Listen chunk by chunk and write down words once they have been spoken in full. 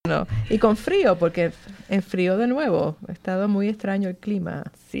no. Y con frío, porque en frío de nuevo, ha estado muy extraño el clima,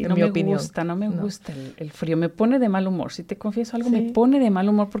 Sí, en no mi me opinión. gusta, no me gusta el frío. Me pone de mal humor. Si te confieso algo, Sí. me pone de mal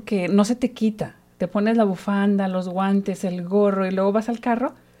humor porque no se te quita. Te pones la bufanda, los guantes, el gorro y luego vas al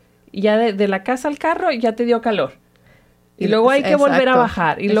carro y ya de la casa al carro ya te dio calor. Y luego hay que volver a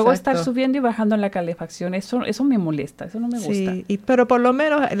bajar y luego estar subiendo y bajando en la calefacción. Eso me molesta, eso no me gusta. Sí, pero por lo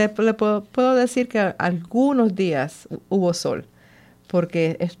menos le puedo decir que algunos días hubo sol,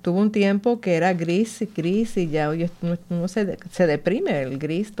 porque estuvo un tiempo que era gris y ya uno se deprime, el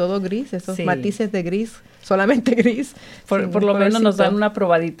gris, todo gris, esos matices de gris, solamente gris. Por lo menos nos dan una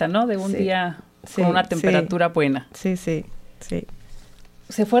probadita, ¿no? De un día con una temperatura buena. Sí.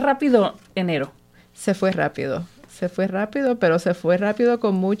 Se fue rápido enero. Se fue rápido, pero se fue rápido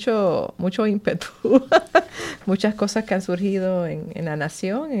con mucho ímpetu. Muchas cosas que han surgido en la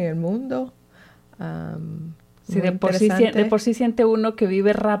nación, en el mundo. Sí, de por sí siente uno que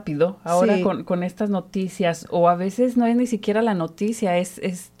vive rápido ahora con estas noticias, o a veces no es ni siquiera la noticia,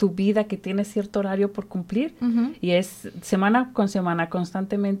 es tu vida que tiene cierto horario por cumplir, y es semana con semana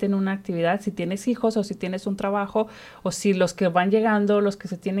constantemente en una actividad, si tienes hijos o si tienes un trabajo, o si los que van llegando, los que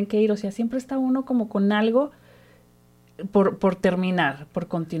se tienen que ir, o sea, siempre está uno como con algo por terminar, por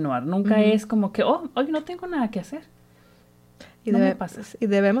continuar. Nunca es como que, hoy no tengo nada que hacer. Y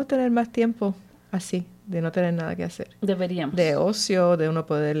debemos tener más tiempo así, de no tener nada que hacer. Deberíamos. De ocio, de uno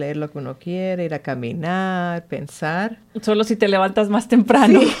poder leer lo que uno quiere, ir a caminar, pensar. Solo si te levantas más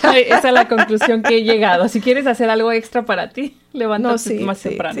temprano. Sí. Esa es la conclusión que he llegado. Si quieres hacer algo extra para ti, levántate más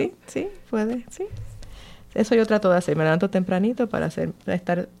temprano. Sí, puede, sí. Eso yo trato de hacer. Me levanto tempranito para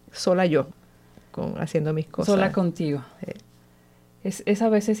estar sola yo, haciendo mis cosas. Sola contigo. Es a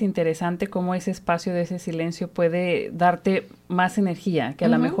veces interesante cómo ese espacio de ese silencio puede darte más energía, que a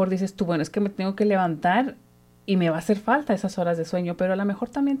lo mejor dices tú, bueno, es que me tengo que levantar y me va a hacer falta esas horas de sueño, pero a lo mejor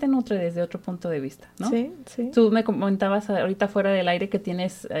también te nutre desde otro punto de vista, ¿no? Sí. Tú me comentabas ahorita fuera del aire que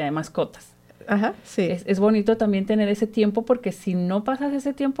tienes mascotas. Ajá, sí. Es bonito también tener ese tiempo, porque si no pasas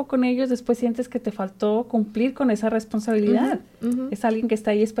ese tiempo con ellos, después sientes que te faltó cumplir con esa responsabilidad. Es alguien que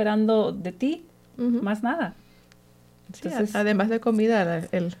está ahí esperando de ti, más nada. Entonces, sí, además de comida,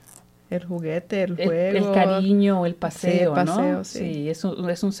 el juguete, el juego. El cariño, el paseo, ¿no? Sí, es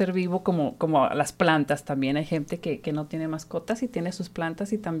un ser vivo como las plantas también. Hay gente que no tiene mascotas y tiene sus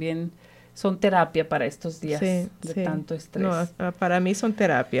plantas y también son terapia para estos días de tanto estrés. No, para mí son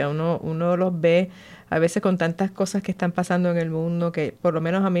terapia. Uno los ve a veces con tantas cosas que están pasando en el mundo que por lo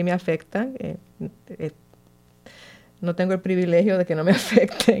menos a mí me afectan. No tengo el privilegio de que no me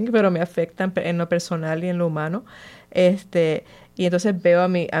afecten, pero me afectan en lo personal y en lo humano. Y entonces veo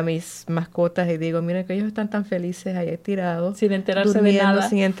a mis mascotas y digo, mira que ellos están tan felices ahí tirados. Sin enterarse de nada.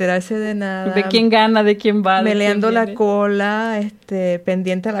 Sin enterarse de nada. De quién gana, de quién va. Meleando la cola,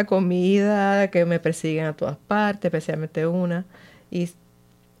 pendiente a la comida, que me persiguen a todas partes, especialmente una.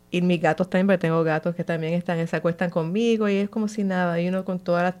 Y mis gatos también, porque tengo gatos que también se acuestan conmigo y es como si nada. Y uno con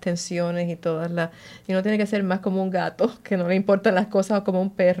todas las tensiones y y uno tiene que ser más como un gato, que no le importan las cosas, o como un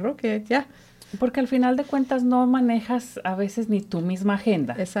perro, que ya. Porque al final de cuentas no manejas a veces ni tu misma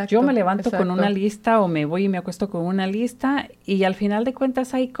agenda. Exacto. Yo me levanto con una lista o me voy y me acuesto con una lista y al final de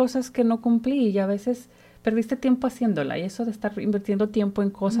cuentas hay cosas que no cumplí y a veces perdiste tiempo haciéndola. Y eso de estar invirtiendo tiempo en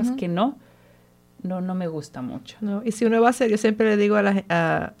cosas que no me gusta mucho. No, y si uno va a hacer, yo siempre le digo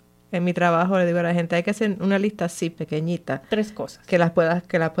en mi trabajo le digo a la gente, hay que hacer una lista así, pequeñita. 3 cosas. Que las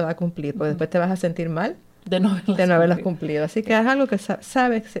pueda cumplir, porque después te vas a sentir mal de no haberlas cumplido. Así que haz algo que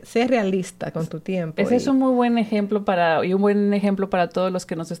sabes, sé realista con tu tiempo. Ese es un muy buen ejemplo un buen ejemplo para todos los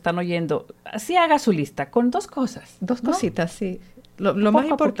que nos están oyendo. Así haga su lista, con 2 cosas. 2 cositas, sí. Lo más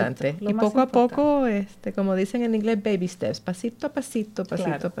importante. Y poco a poco, como dicen en inglés, baby steps, pasito a pasito,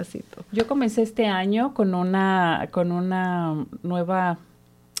 pasito a pasito. Yo comencé este año con una nueva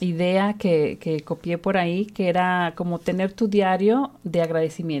idea que copié por ahí, que era como tener tu diario de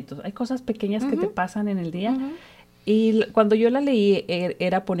agradecimientos. Hay cosas pequeñas que te pasan en el día y cuando yo la leí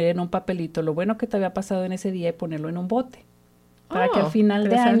era poner en un papelito lo bueno que te había pasado en ese día y ponerlo en un bote para que al final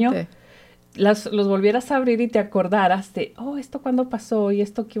de año los volvieras a abrir y te acordaras de, esto cuándo pasó y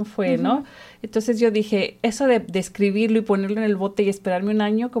esto quién fue, ¿no? Entonces yo dije, eso de escribirlo y ponerlo en el bote y esperarme un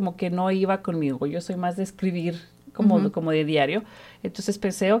año como que no iba conmigo. Yo soy más de escribir como de diario. Entonces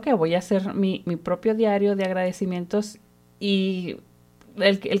pensé, voy a hacer mi propio diario de agradecimientos y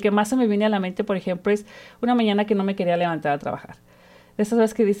el que más se me viene a la mente, por ejemplo, es una mañana que no me quería levantar a trabajar. De esas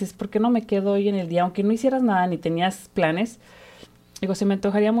veces que dices, ¿por qué no me quedo hoy en el día? Aunque no hicieras nada ni tenías planes, digo, se me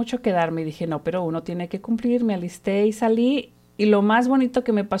antojaría mucho quedarme. Y dije, no, pero uno tiene que cumplir. Me alisté y salí. Y lo más bonito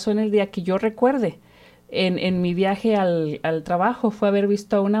que me pasó en el día que yo recuerde en mi viaje al trabajo fue haber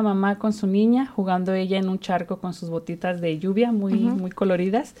visto a una mamá con su niña jugando ella en un charco con sus botitas de lluvia muy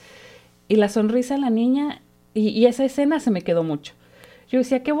coloridas. Y la sonrisa de la niña, y esa escena se me quedó mucho. Yo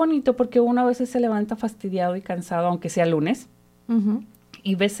decía, qué bonito, porque uno a veces se levanta fastidiado y cansado, aunque sea lunes.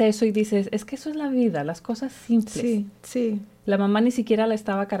 Y ves eso y dices, es que eso es la vida, las cosas simples. Sí, sí. La mamá ni siquiera la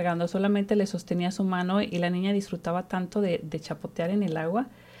estaba cargando, solamente le sostenía su mano y la niña disfrutaba tanto de chapotear en el agua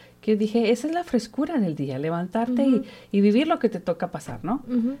que dije, esa es la frescura del día, levantarte y vivir lo que te toca pasar, ¿no?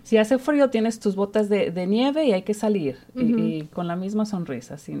 Si hace frío, tienes tus botas de nieve y hay que salir y con la misma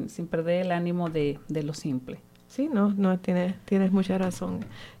sonrisa, sin perder el ánimo de lo simple. Sí, tienes mucha razón.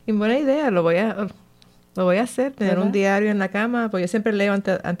 Y buena idea, lo voy a hacer, tener un diario en la cama, porque yo siempre leo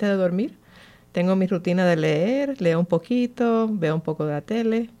antes de dormir. Tengo mi rutina de leer, leo un poquito, veo un poco de la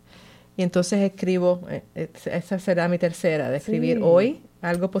tele y entonces escribo, esa será mi tercera, de escribir hoy,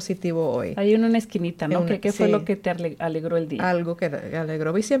 algo positivo hoy. Hay una esquinita, ¿no? ¿Qué fue lo que te alegró el día? Algo que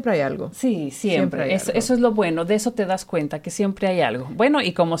alegró, y siempre hay algo. Sí, siempre. Eso es lo bueno, de eso te das cuenta, que siempre hay algo. Bueno,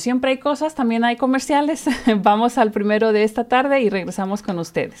 y como siempre hay cosas, también hay comerciales. Vamos al primero de esta tarde y regresamos con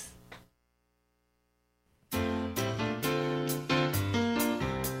ustedes.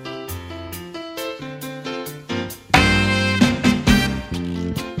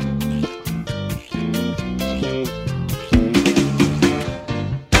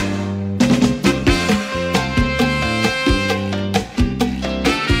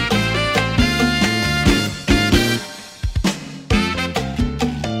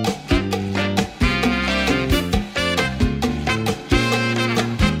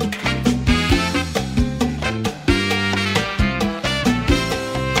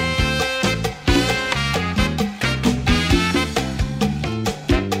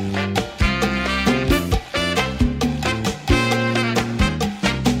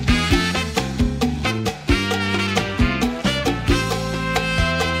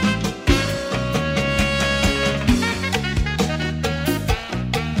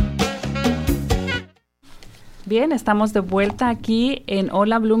 Bien, estamos de vuelta aquí en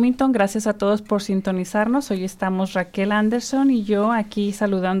Hola Bloomington. Gracias a todos por sintonizarnos. Hoy estamos Raquel Anderson y yo aquí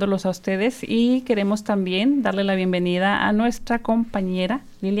saludándolos a ustedes y queremos también darle la bienvenida a nuestra compañera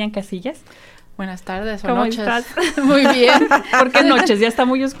Lilian Casillas. Buenas tardes o ¿Cómo noches. estás? Muy bien. ¿Por qué noches? ¿Ya está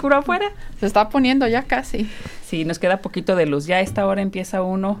muy oscuro afuera? Se está poniendo ya casi. Sí, nos queda poquito de luz. Ya a esta hora empieza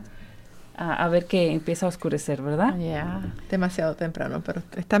uno a ver que empieza a oscurecer, ¿verdad? Ya. Demasiado temprano, pero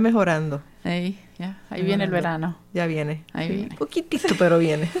está mejorando. Ahí viene el verano. Ya viene. Ahí viene. Poquitito, pero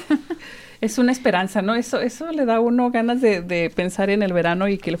viene. Es una esperanza, ¿no? Eso le da a uno ganas de pensar en el verano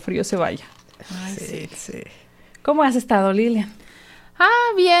y que el frío se vaya. Ay, sí. ¿Cómo has estado, Lilian?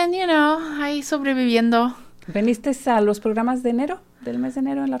 Bien, ahí sobreviviendo. ¿Veniste a los programas de enero, del mes de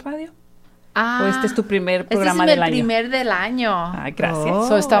enero en la radio? ¿O este es tu primer programa del año? Este es el primer del año. Ay,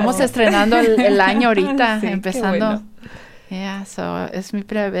 gracias. Estamos estrenando el año ahorita, Sí, empezando. qué bueno. Es mi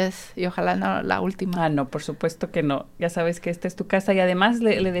primera vez y ojalá no la última. No, por supuesto que no. Ya sabes que esta es tu casa y además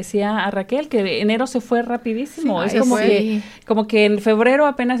le decía a Raquel que enero se fue rapidísimo. Sí, es como que en febrero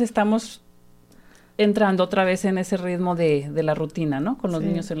apenas estamos entrando otra vez en ese ritmo de la rutina, ¿no? Con los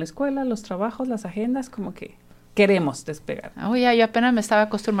niños en la escuela, los trabajos, las agendas, como que queremos despegar. Yo apenas me estaba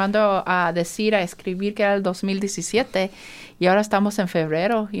acostumbrando a escribir que era el 2017 y ahora estamos en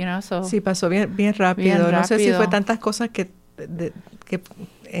febrero, Sí, pasó bien rápido. No sé si fue tantas cosas que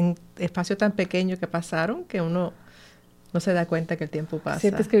en espacio tan pequeño que pasaron que uno no se da cuenta que el tiempo pasa.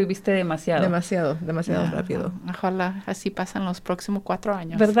 Sientes que viviste demasiado. Demasiado rápido. Ojalá así pasan los próximos 4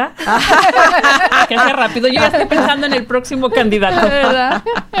 años. ¿Verdad? Que sea rápido. Yo ya estoy pensando en el próximo candidato. ¿Verdad?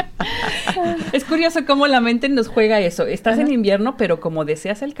 Es curioso cómo la mente nos juega eso. Estás en invierno, pero como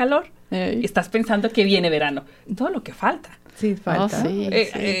deseas el calor, estás pensando que viene verano. Todo lo que falta. Sí, falta.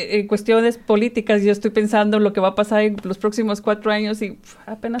 En cuestiones políticas, yo estoy pensando en lo que va a pasar en los próximos 4 años y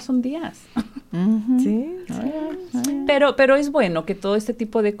apenas son días. Sí. Pero es bueno que todo este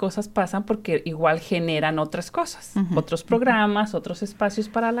tipo de cosas pasan porque igual generan otras cosas, otros programas, otros espacios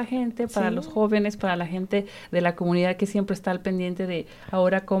para la gente, para los jóvenes, para la gente de la comunidad que siempre está al pendiente de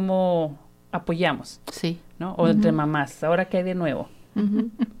ahora cómo apoyamos, ¿no? O entre mamás, ahora qué hay de nuevo.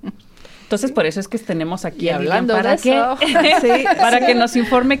 Entonces, por eso es que tenemos aquí hablando para de eso. Para que nos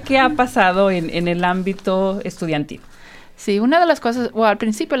informe qué ha pasado en el ámbito estudiantil. Sí, una de las cosas, al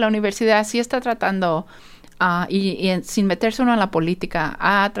principio la universidad sí está tratando, sin meterse uno en la política,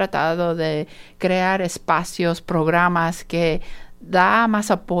 ha tratado de crear espacios, programas que da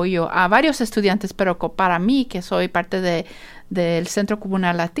más apoyo a varios estudiantes, pero para mí, que soy parte del Centro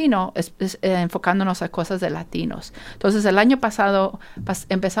Comunal Latino, enfocándonos a cosas de latinos. Entonces, el año pasado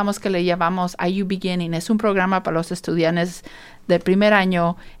empezamos que le llamamos IU Beginning. Es un programa para los estudiantes del primer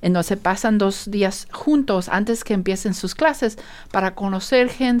año en donde se pasan 2 días juntos antes que empiecen sus clases para conocer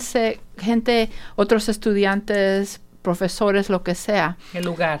gente, otros estudiantes, profesores, lo que sea. El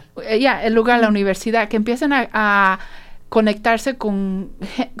lugar. El lugar, la universidad, que empiecen a conectarse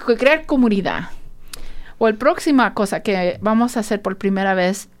crear comunidad. O la próxima cosa que vamos a hacer por primera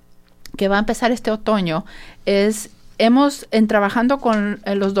vez, que va a empezar este otoño, es trabajando con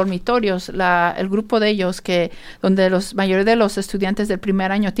los dormitorios, el grupo de ellos, donde mayoría de los estudiantes del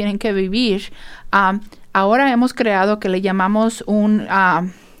primer año tienen que vivir. Ahora hemos creado que le llamamos un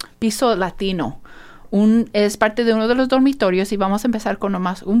piso latino. Es parte de uno de los dormitorios y vamos a empezar con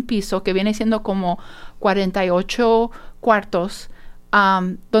nomás un piso que viene siendo como 48 cuartos,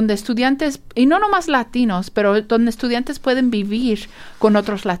 donde estudiantes, y no nomás latinos, pero donde estudiantes pueden vivir con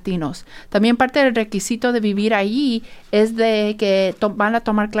otros latinos. También parte del requisito de vivir ahí es de que van a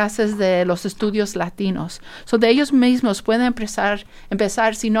tomar clases de los estudios latinos. De ellos mismos pueden empezar,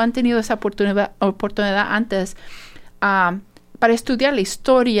 si no han tenido esa oportunidad antes, para estudiar la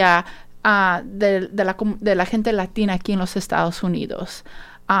historia de la gente latina aquí en los Estados Unidos.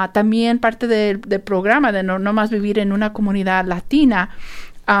 También parte del programa de no más vivir en una comunidad latina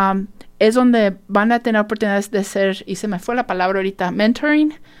es donde van a tener oportunidades de ser, y se me fue la palabra ahorita,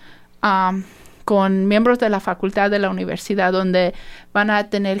 mentoring, con miembros de la facultad de la universidad, donde van a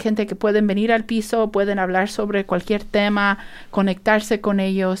tener gente que pueden venir al piso, pueden hablar sobre cualquier tema, conectarse con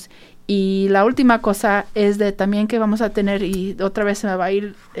ellos. Y la última cosa es también que vamos a tener, y otra vez se me va a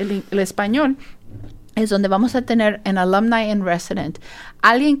ir el español, es donde vamos a tener an alumni in resident,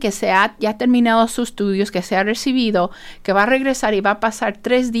 alguien que ya ha terminado sus estudios, que se ha recibido, que va a regresar y va a pasar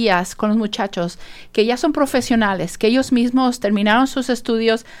 3 días con los muchachos que ya son profesionales, que ellos mismos terminaron sus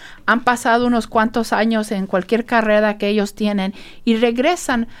estudios, han pasado unos cuantos años en cualquier carrera que ellos tienen y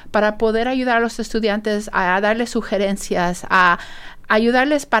regresan para poder ayudar a los estudiantes a darles sugerencias, a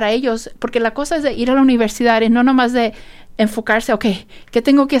ayudarles para ellos, porque la cosa es de ir a la universidad y no nomás de enfocarse, ¿qué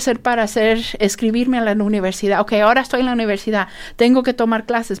tengo que hacer para escribirme a la universidad? Ahora estoy en la universidad, tengo que tomar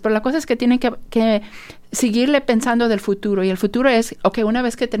clases, pero la cosa es que tienen que seguirle pensando del futuro, y el futuro es, una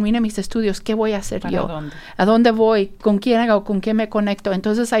vez que termine mis estudios, ¿qué voy a hacer yo? ¿Dónde? ¿A dónde voy? ¿Con quién hago? ¿Con quién me conecto?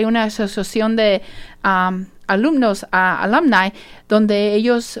 Entonces hay una asociación de alumni, donde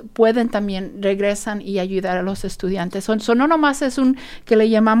ellos pueden también regresan y ayudar a los estudiantes. No nomás es que le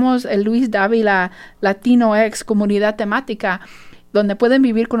llamamos el Luis Dávila Latino X Comunidad Temática, donde pueden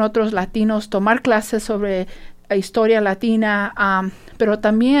vivir con otros latinos, tomar clases sobre historia latina, pero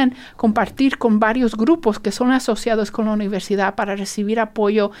también compartir con varios grupos que son asociados con la universidad para recibir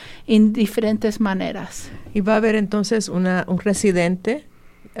apoyo en diferentes maneras. Y va a haber entonces un residente,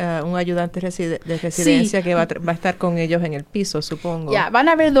 un ayudante de residencia, sí, que va a estar con ellos en el piso, supongo. Van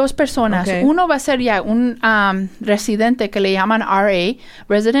a haber 2 personas. Uno va a ser un residente que le llaman RA,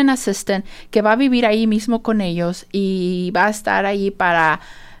 Resident Assistant, que va a vivir ahí mismo con ellos y va a estar ahí para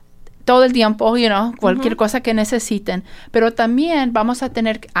todo el tiempo, cualquier cosa que necesiten. Pero también vamos a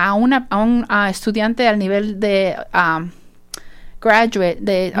tener a un estudiante al nivel de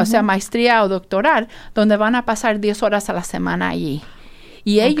graduate, o sea, maestría o doctoral, donde van a pasar 10 horas a la semana allí.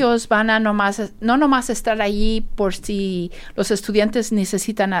 Y ellos van a no nomás estar allí por si los estudiantes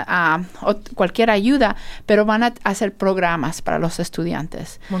necesitan cualquier ayuda, pero van a hacer programas para los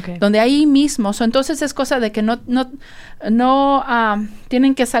estudiantes. Donde ahí mismo, entonces es cosa de que no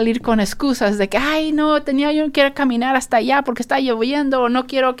tienen que salir con excusas de que, yo quiero caminar hasta allá porque está lloviendo, o no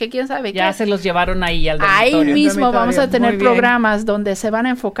quiero que quién sabe qué. Ya se los llevaron ahí al dormitorio. Ahí mismo vamos a tener programas donde se van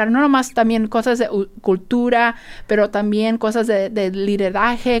a enfocar no nomás también cosas de cultura, pero también cosas de liderazgo,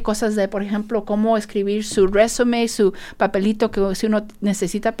 cosas de, por ejemplo, cómo escribir su resume, su papelito que si uno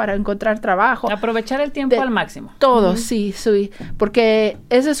necesita para encontrar trabajo. Aprovechar el tiempo al máximo. Todo, sí, porque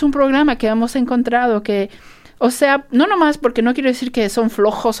ese es un programa que hemos encontrado que, no nomás porque no quiero decir que son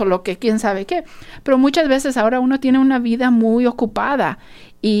flojos o lo que quién sabe qué, pero muchas veces ahora uno tiene una vida muy ocupada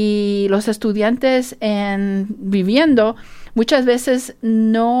y los estudiantes viviendo muchas veces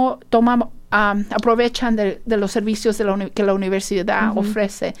no aprovechan de los servicios que la universidad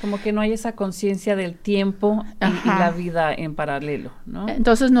ofrece. Como que no hay esa conciencia del tiempo y la vida en paralelo, ¿no?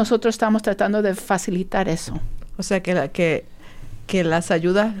 Entonces nosotros estamos tratando de facilitar eso. O sea que que las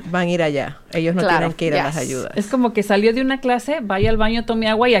ayudas van a ir allá. Ellos no tienen que ir a las ayudas. Es como que salió de una clase, vaya al baño, tome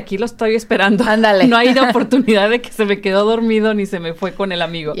agua y aquí lo estoy esperando. Ándale. No hay oportunidad de que se me quedó dormido ni se me fue con el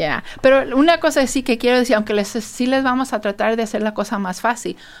amigo. Pero una cosa sí que quiero decir, aunque sí les vamos a tratar de hacer la cosa más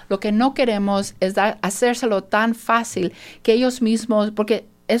fácil, lo que no queremos es hacérselo tan fácil que ellos mismos, porque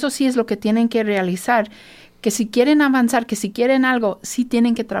eso sí es lo que tienen que realizar, que si quieren avanzar, que si quieren algo, sí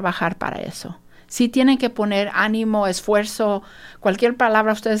tienen que trabajar para eso. Sí tienen que poner ánimo, esfuerzo, cualquier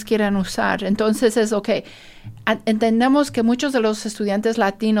palabra ustedes quieran usar. Entonces es entendemos que muchos de los estudiantes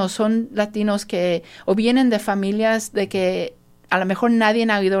latinos son latinos que o vienen de familias de que a lo mejor nadie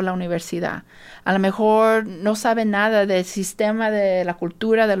ha ido a la universidad. A lo mejor no saben nada del sistema, de la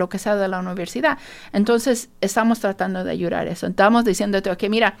cultura, de lo que sea de la universidad. Entonces estamos tratando de ayudar eso. Estamos diciéndote, ok,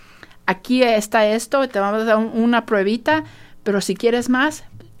 mira, aquí está esto, te vamos a dar una pruebita, pero si quieres más,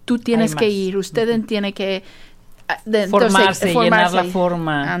 tú tienes que ir, usted tiene que formarse, llenar la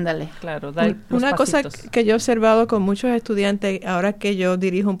forma. Ándale. Claro, una cosa que yo he observado con muchos estudiantes, ahora que yo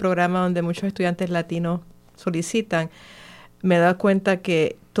dirijo un programa donde muchos estudiantes latinos solicitan, me he dado cuenta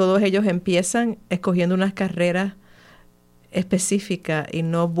que todos ellos empiezan escogiendo unas carreras específicas y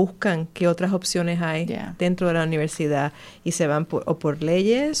no buscan qué otras opciones hay dentro de la universidad y se van por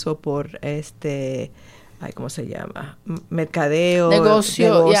leyes o por ¿cómo se llama? Mercadeo,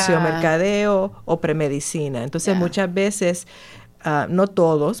 negocio, mercadeo o premedicina. Entonces muchas veces, no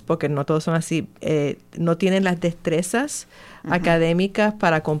todos, porque no todos son así, no tienen las destrezas académicas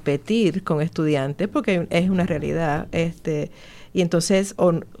para competir con estudiantes, porque es una realidad. Y entonces,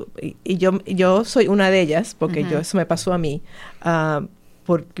 yo soy una de ellas, porque eso me pasó a mí,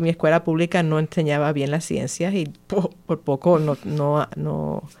 porque mi escuela pública no enseñaba bien las ciencias y por poco no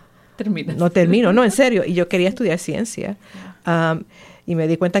termino, no, en serio. Y yo quería estudiar ciencia. Y me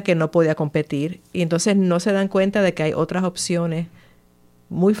di cuenta que no podía competir. Y entonces no se dan cuenta de que hay otras opciones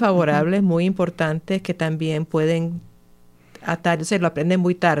muy favorables, muy importantes, que también pueden entonces lo aprenden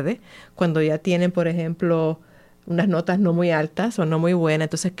muy tarde, cuando ya tienen, por ejemplo, unas notas no muy altas o no muy buenas,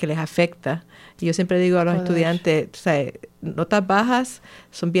 entonces que les afecta. Y yo siempre digo a los estudiantes, o sea, notas bajas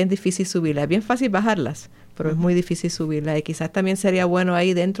son bien difíciles subirlas. Es bien fácil bajarlas, pero es muy difícil subirlas. Y quizás también sería bueno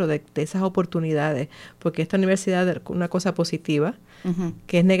ahí dentro de esas oportunidades, porque esta universidad es una cosa positiva,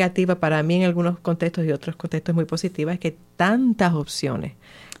 que es negativa para mí en algunos contextos y otros contextos muy positiva, es que hay tantas opciones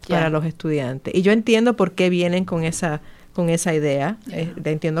para los estudiantes. Y yo entiendo por qué vienen con esa idea,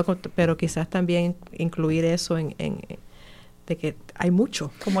 entiendo, pero quizás también incluir eso de que hay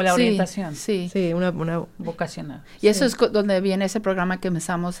mucho. Como la orientación. Sí, una vocacional. Y eso es donde viene ese programa que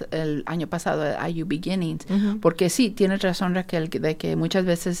empezamos el año pasado, IU Beginnings, porque sí, tienes razón, Raquel, de que muchas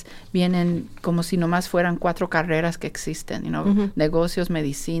veces vienen como si nomás fueran 4 carreras que existen, negocios,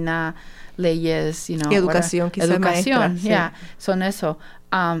 medicina, leyes, y educación, quizás educación, son eso.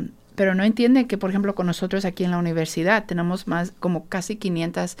 Pero no entienden que, por ejemplo, con nosotros aquí en la universidad tenemos más, como casi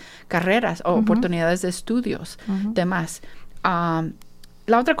 500 carreras o oportunidades de estudios, demás.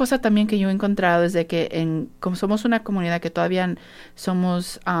 La otra cosa también que yo he encontrado es de que como somos una comunidad que todavía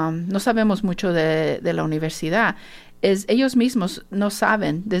no sabemos mucho de la universidad, ellos mismos no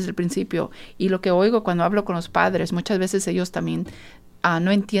saben desde el principio. Y lo que oigo cuando hablo con los padres, muchas veces ellos también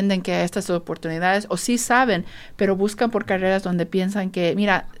no entienden que hay estas oportunidades, o sí saben, pero buscan por carreras donde piensan que,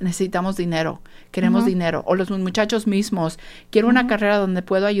 mira, necesitamos dinero, queremos dinero, o los muchachos mismos, quiero una carrera donde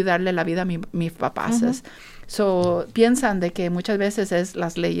puedo ayudarle la vida a mis papás. Piensan de que muchas veces es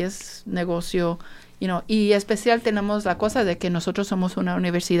las leyes, negocio, y especial tenemos la cosa de que nosotros somos una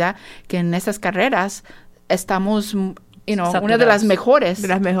universidad que en esas carreras estamos una de las mejores. De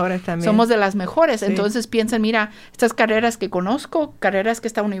las mejores también. Somos de las mejores. Sí. Entonces piensan, mira, estas carreras que conozco, carreras que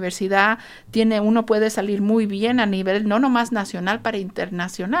esta universidad tiene, uno puede salir muy bien a nivel, no nomás nacional, para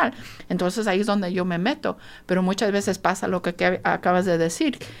internacional. Entonces ahí es donde yo me meto. Pero muchas veces pasa lo que acabas de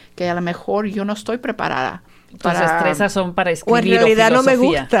decir, que a lo mejor yo no estoy preparada. Tus destrezas son para escribir o en realidad no me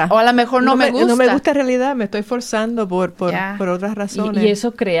gusta. O a lo mejor no me gusta. No me gusta en realidad, me estoy forzando por otras razones. Y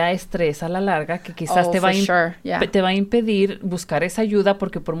eso crea estrés a la larga que quizás te va a impedir buscar esa ayuda,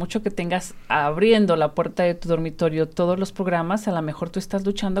 porque por mucho que tengas abriendo la puerta de tu dormitorio todos los programas, a lo mejor tú estás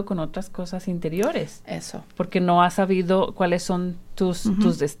luchando con otras cosas interiores. Eso. Porque no has sabido cuáles son tus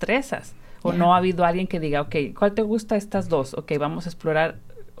destrezas. O no ha habido alguien que diga, ok, ¿cuál te gusta estas 2? Ok, vamos a explorar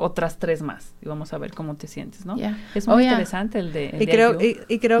otras 3 más y vamos a ver cómo te sientes, ¿no? Es muy interesante el de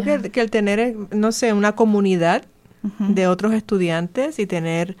creo que el tener, no sé, una comunidad de otros estudiantes y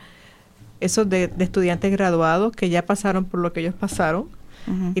tener esos de estudiantes graduados que ya pasaron por lo que ellos pasaron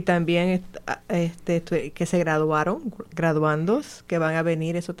y también que se graduandos que van a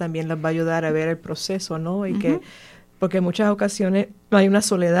venir, eso también les va a ayudar a ver el proceso, ¿no? Y que porque en muchas ocasiones hay una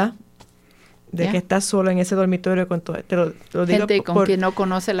soledad de Yeah. que estás solo en ese dormitorio con todo. Te lo digo Gente con que no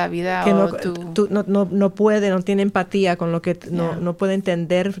conoce la vida que o no puede, no tiene empatía con lo que Yeah. no puede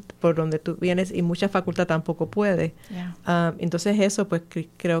entender por donde tú vienes, y mucha facultad tampoco puede. Yeah. Entonces eso pues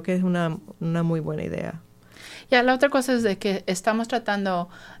creo que es una muy buena idea. Ya, la otra cosa es de que estamos tratando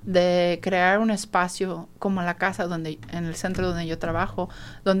de crear un espacio como la casa en el centro donde yo trabajo,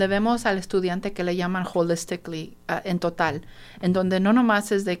 donde vemos al estudiante que le llaman holistically, en total, en donde no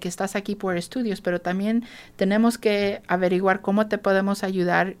nomás es de que estás aquí por estudios, pero también tenemos que averiguar cómo te podemos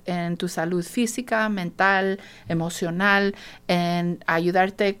ayudar en tu salud física, mental, emocional, en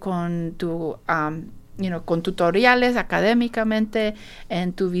ayudarte con tu con tutoriales académicamente,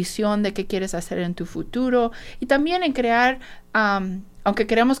 en tu visión de qué quieres hacer en tu futuro, y también en crear, aunque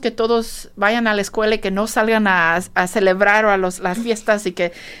queremos que todos vayan a la escuela y que no salgan a celebrar o a las fiestas y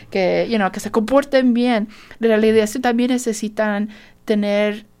que se comporten bien, de realidad también necesitan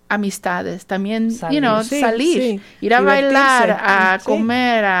tener amistades, también, salir, sí. Ir a bailar, a sí.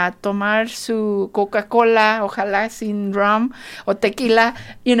 comer, a tomar su Coca-Cola, ojalá sin rum o tequila,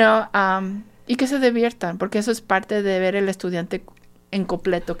 y que se diviertan, porque eso es parte de ver el estudiante en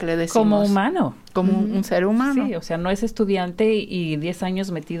completo, que le decimos. Como humano. Como un ser humano. Sí, o sea, no es estudiante y 10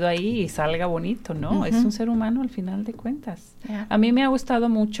 años metido ahí y salga bonito, ¿no? Es un ser humano al final de cuentas. Yeah. A mí me ha gustado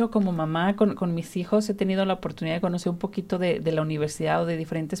mucho como mamá con mis hijos. He tenido la oportunidad de conocer un poquito de la universidad o de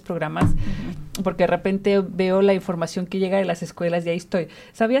diferentes programas, porque de repente veo la información que llega de las escuelas y ahí estoy.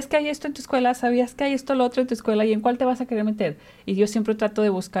 ¿Sabías que hay esto en tu escuela? ¿Sabías que hay esto, lo otro en tu escuela? ¿Y en cuál te vas a querer meter? Y yo siempre trato de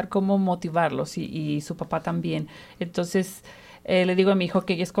buscar cómo motivarlos y su papá también. Entonces le digo a mi hijo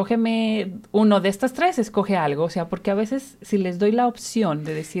que escógeme uno de estas tres, escoge algo, o sea, porque a veces si les doy la opción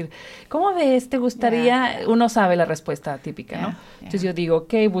de decir, ¿cómo ves? ¿Te gustaría? Yeah. Uno sabe la respuesta típica, ¿no? Entonces yo digo,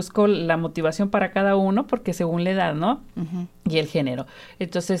 ok, busco la motivación para cada uno porque según la edad, ¿no? Y el género.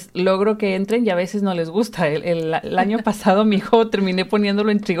 Entonces logro que entren y a veces no les gusta. El año pasado mi hijo terminé poniéndolo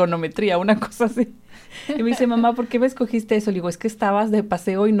en trigonometría, una cosa así. Y me dice, mamá, ¿por qué me escogiste eso? Le digo, es que estabas de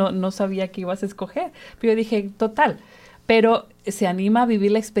paseo y no sabía que ibas a escoger. Pero yo dije, total. Pero se anima a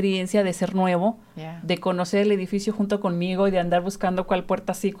vivir la experiencia de ser nuevo, de conocer el edificio junto conmigo y de andar buscando cuál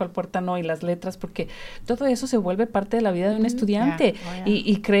puerta sí, cuál puerta no y las letras, porque todo eso se vuelve parte de la vida de un estudiante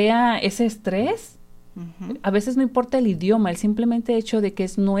y crea ese estrés. A veces no importa el idioma, el simplemente hecho de que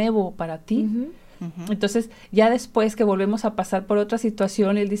es nuevo para ti. Entonces, ya después que volvemos a pasar por otra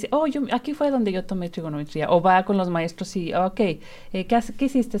situación, él dice, aquí fue donde yo tomé trigonometría, o va con los maestros y, ¿qué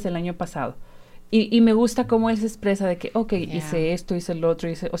hiciste el año pasado? Y me gusta cómo él se expresa de que, hice esto, hice lo otro,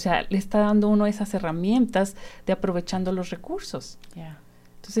 o sea, le está dando uno esas herramientas de aprovechando los recursos.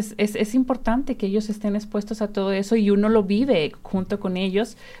 Entonces, es importante que ellos estén expuestos a todo eso y uno lo vive junto con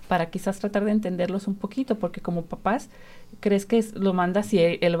ellos para quizás tratar de entenderlos un poquito, porque como papás crees que lo mandas y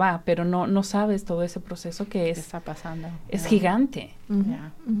él va, pero no sabes todo ese proceso que está pasando. Es gigante.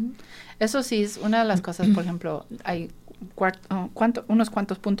 Eso sí es una de las cosas, por ejemplo, hay unos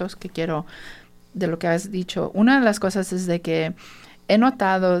cuantos puntos que quiero de lo que has dicho. Una de las cosas es de que he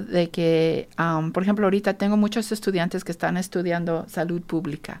notado de que, por ejemplo, ahorita tengo muchos estudiantes que están estudiando salud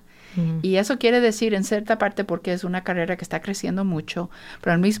pública. Y eso quiere decir en cierta parte porque es una carrera que está creciendo mucho,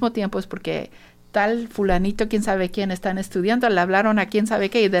 pero al mismo tiempo es porque tal fulanito, quién sabe quién, están estudiando, le hablaron a quién sabe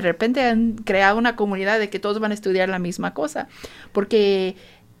qué y de repente han creado una comunidad de que todos van a estudiar la misma cosa. Porque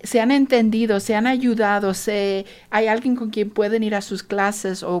se han entendido, se han ayudado, hay alguien con quien pueden ir a sus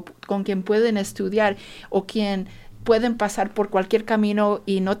clases o con quien pueden estudiar o quien pueden pasar por cualquier camino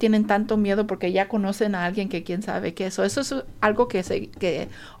y no tienen tanto miedo porque ya conocen a alguien que quién sabe qué. Eso es algo que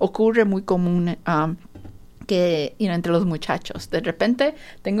ocurre muy común que entre los muchachos. De repente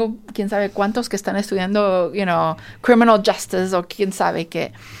tengo quién sabe cuántos que están estudiando, criminal justice o quién sabe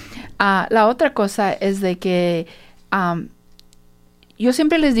qué. La otra cosa es de que yo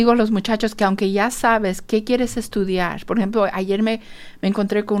siempre les digo a los muchachos que aunque ya sabes qué quieres estudiar, por ejemplo, ayer me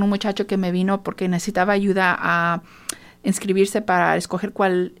encontré con un muchacho que me vino porque necesitaba ayuda a inscribirse para escoger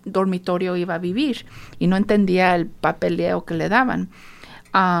cuál dormitorio iba a vivir y no entendía el papeleo que le daban.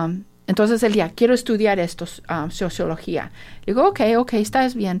 Entonces él quiero estudiar esto, sociología. Le digo, ok,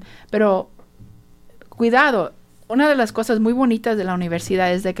 estás bien, pero cuidado. Una de las cosas muy bonitas de la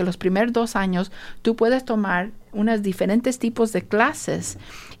universidad es de que los primeros 2 años tú puedes tomar unos diferentes tipos de clases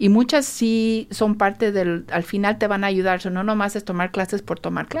y muchas sí son parte al final te van a ayudar, no nomás es tomar clases por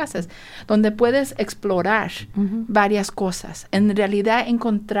tomar clases, donde puedes explorar varias cosas, en realidad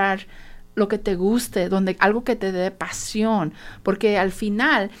encontrar lo que te guste, algo que te dé pasión, porque al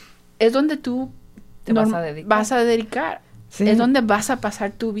final es donde tú te vas a dedicar. Vas a dedicar. Sí. Es donde vas a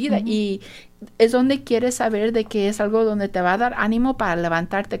pasar tu vida y es donde quieres saber de que es algo donde te va a dar ánimo para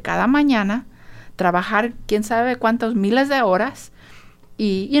levantarte cada mañana, trabajar quién sabe cuántos miles de horas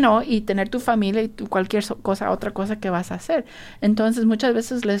y, y tener tu familia y cualquier otra cosa que vas a hacer. Entonces, muchas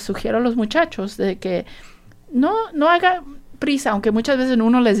veces les sugiero a los muchachos de que no haga prisa, aunque muchas veces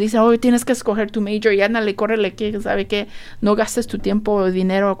uno les dice, tienes que escoger tu major y ándale, córrele, que sabe que no gastes tu tiempo o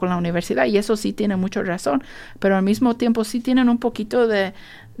dinero con la universidad, y eso sí tiene mucha razón, pero al mismo tiempo sí tienen un poquito de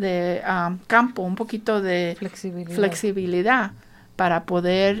campo, un poquito de flexibilidad para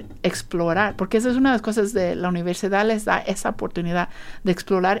poder explorar, porque esa es una de las cosas de la universidad, les da esa oportunidad de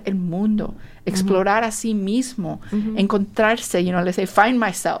explorar el mundo, explorar a sí mismo, encontrarse, les say, find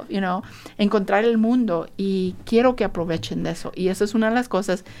myself, encontrar el mundo, y quiero que aprovechen de eso, y esa es una de las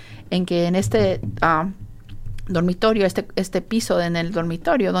cosas en que en este dormitorio, este piso en el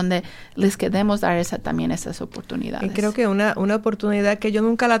dormitorio, donde les queremos dar también esas oportunidades. Y creo que una oportunidad que yo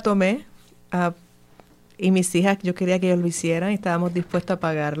nunca la tomé, y mis hijas, yo quería que ellos lo hicieran y estábamos dispuestos a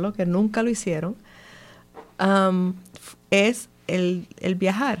pagarlo, que nunca lo hicieron, es el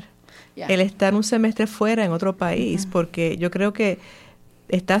viajar, el estar un semestre fuera en otro país, porque yo creo que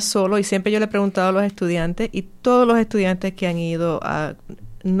estás solo, y siempre yo le he preguntado a los estudiantes, y todos los estudiantes que han ido,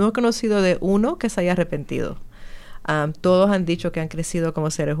 no he conocido de uno que se haya arrepentido. Todos han dicho que han crecido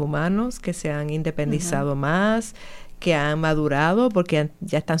como seres humanos, que se han independizado más, que han madurado porque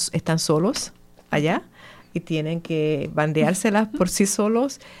ya están solos allá y tienen que bandeárselas por sí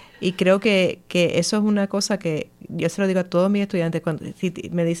solos, y creo que eso es una cosa que yo se lo digo a todos mis estudiantes cuando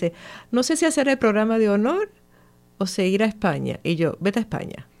me dice, no sé si hacer el programa de honor o seguir a España, y yo, vete a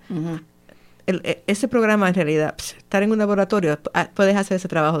España. Ese programa en realidad, estar en un laboratorio, puedes hacer ese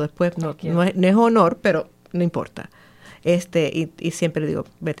trabajo después, no es honor, pero no importa. Y siempre digo,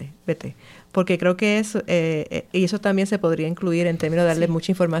 vete, porque creo que eso, y eso también se podría incluir en términos de darle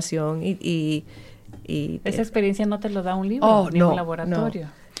mucha información y esa experiencia no te lo da un libro ni un laboratorio.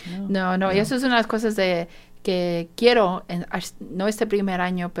 No. Y eso es una de las cosas que quiero, no este primer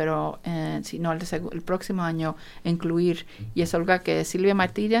año, pero sino el próximo año incluir. Y es algo que Silvia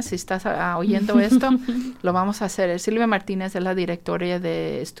Martínez, si estás oyendo esto, lo vamos a hacer. Silvia Martínez es la directora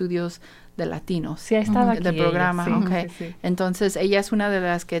de estudios de latinos. Sí, ha estado aquí del programa. Ella, sí, okay. Sí. Entonces, ella es una de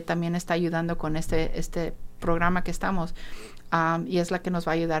las que también está ayudando con este programa que estamos. Y es la que nos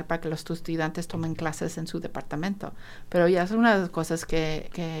va a ayudar para que los estudiantes tomen clases en su departamento. Pero ya es una de las cosas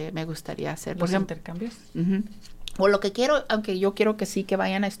que me gustaría hacer. ¿Los intercambios? O lo que quiero, aunque yo quiero que sí que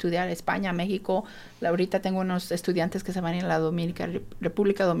vayan a estudiar a España, México. Ahorita tengo unos estudiantes que se van a ir a la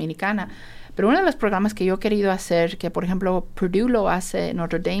República Dominicana. Pero uno de los programas que yo he querido hacer, que por ejemplo Purdue lo hace,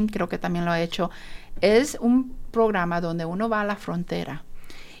 Notre Dame creo que también lo ha hecho, es un programa donde uno va a la frontera.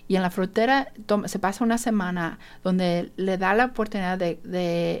 Y en la frontera se pasa una semana donde le da la oportunidad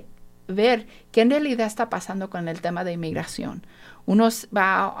de ver qué en realidad está pasando con el tema de inmigración. Uno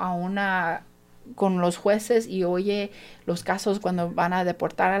va con los jueces y oye los casos cuando van a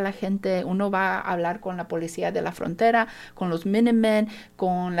deportar a la gente. Uno va a hablar con la policía de la frontera, con los Minutemen,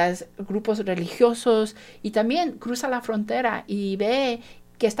 con los grupos religiosos, y también cruza la frontera y ve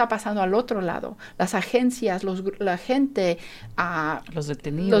qué está pasando al otro lado, las agencias, la gente, los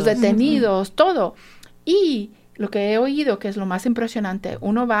detenidos, todo. Y lo que he oído, que es lo más impresionante,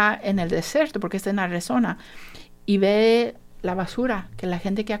 uno va en el desierto, porque está en Arizona, y ve la basura, que la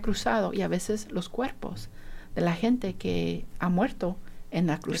gente que ha cruzado, y a veces los cuerpos de la gente que ha muerto en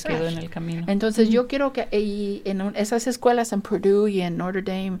la cruzada. Quedó en el camino. Entonces yo quiero que esas escuelas en Purdue y en Notre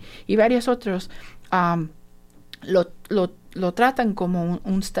Dame y varios otros, lo tratan como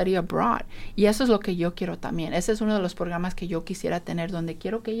un study abroad, y eso es lo que yo quiero también. Ese es uno de los programas que yo quisiera tener, donde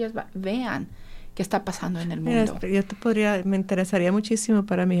quiero que ellos vean qué está pasando en el mundo. Me interesaría muchísimo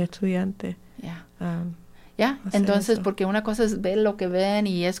para mis estudiantes. Entonces, eso. porque una cosa es ver lo que ven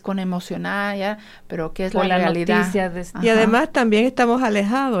y es con emocionar, pero qué es la realidad. Y además también estamos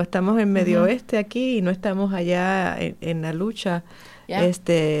alejados, estamos en medio oeste aquí y no estamos allá en la lucha.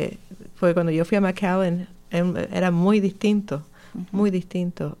 Fue cuando yo fui a McAllen, era muy distinto,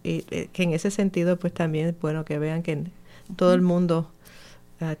 y que en ese sentido pues también es bueno que vean que todo el mundo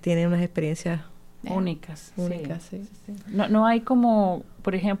tiene unas experiencias únicas. Sí. No hay como,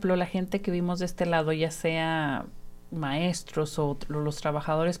 por ejemplo, la gente que vimos de este lado, ya sea maestros o los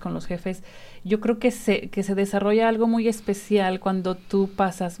trabajadores con los jefes. Yo creo que se desarrolla algo muy especial cuando tú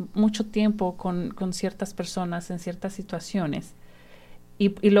pasas mucho tiempo con ciertas personas en ciertas situaciones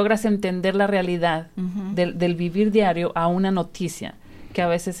y logras entender la realidad del vivir diario a una noticia que a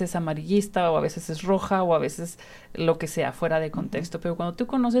veces es amarillista o a veces es roja o a veces lo que sea, fuera de contexto. Pero cuando tú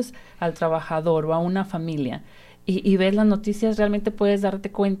conoces al trabajador o a una familia y ves las noticias, realmente puedes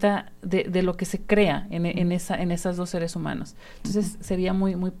darte cuenta de lo que se crea en esas dos seres humanos. Entonces, sería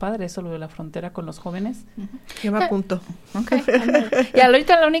muy, muy padre eso, lo de la frontera con los jóvenes. Yo me apunto. Okay. Y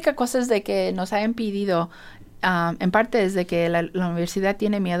ahorita la única cosa es de que nos ha impedido, en parte es de que la universidad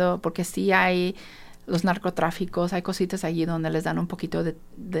tiene miedo, porque sí hay los narcotráficos, hay cositas allí donde les dan un poquito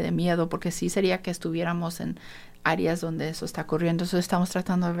de miedo, porque sí sería que estuviéramos en áreas donde eso está ocurriendo. Entonces estamos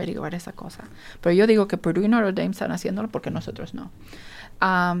tratando de averiguar esa cosa. Pero yo digo que Purdue y Notre Dame están haciéndolo porque nosotros no.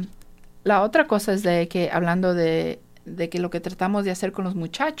 La otra cosa es de que, hablando de que lo que tratamos de hacer con los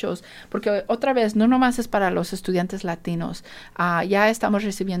muchachos, porque otra vez, no nomás es para los estudiantes latinos, ya estamos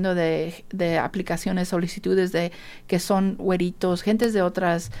recibiendo de aplicaciones, solicitudes de que son güeritos, gentes de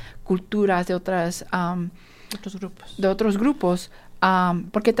otras culturas, de otros grupos,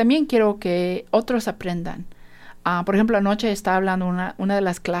 porque también quiero que otros aprendan. Por ejemplo, anoche estaba hablando una de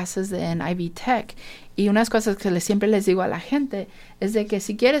las clases en Ivy Tech, y unas cosas que siempre les digo a la gente es de que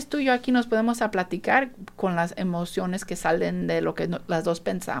si quieres tú y yo aquí nos podemos a platicar con las emociones que salen de lo que las dos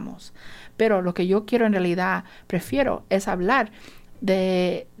pensamos. Pero lo que yo quiero en realidad, prefiero, es hablar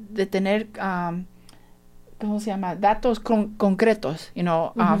de tener, ¿cómo se llama? Datos concretos,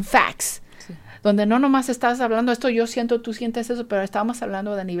 facts. Sí. Donde no nomás estás hablando esto, yo siento, tú sientes eso, pero estamos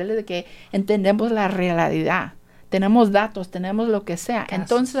hablando de niveles de que entendemos la realidad. Tenemos datos, tenemos lo que sea. Casos.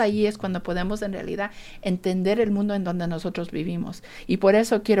 Entonces ahí es cuando podemos en realidad entender el mundo en donde nosotros vivimos. Y por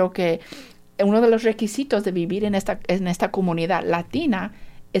eso quiero que uno de los requisitos de vivir en esta comunidad latina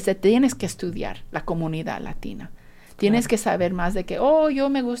es que tienes que estudiar la comunidad latina. Tienes que saber más de que, yo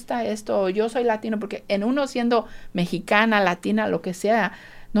me gusta esto, yo soy latino, porque en uno siendo mexicana, latina, lo que sea,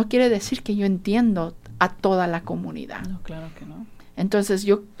 no quiere decir que yo entiendo a toda la comunidad. No, claro que no. Entonces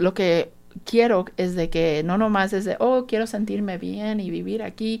yo lo que quiero es de que no nomás es de, quiero sentirme bien y vivir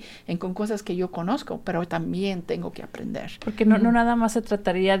aquí con cosas que yo conozco, pero también tengo que aprender. Porque no nada más se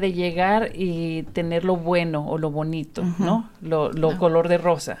trataría de llegar y tener lo bueno o lo bonito, ¿no? Lo color de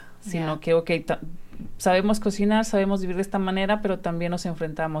rosa, sino que, sabemos cocinar, sabemos vivir de esta manera, pero también nos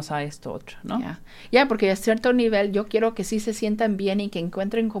enfrentamos a esto otro, ¿no? Porque a cierto nivel yo quiero que sí se sientan bien y que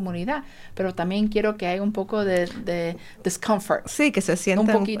encuentren comunidad, pero también quiero que haya un poco de discomfort. Sí, que se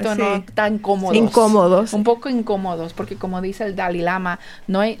sientan un poquito no tan cómodos. Incómodos. Un poco incómodos, porque como dice el Dalai Lama,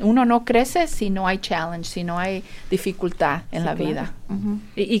 uno no crece si no hay challenge, si no hay dificultad en la vida.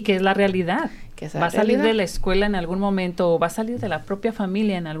 Y que es la realidad. Va a salir de la escuela en algún momento, o va a salir de la propia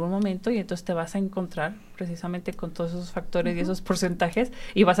familia en algún momento, y entonces te vas a encontrar precisamente con todos esos factores y esos porcentajes,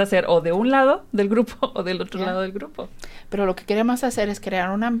 y vas a ser o de un lado del grupo o del otro lado del grupo. Pero lo que queremos hacer es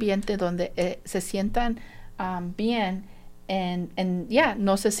crear un ambiente donde se sientan bien,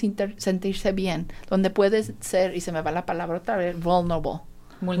 no se sentirse bien, donde puedes ser, y se me va la palabra otra vez,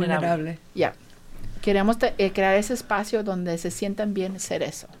 vulnerable. Queremos crear ese espacio donde se sientan bien ser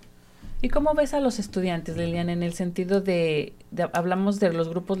eso. ¿Y cómo ves a los estudiantes, Lilian, en el sentido de hablamos de los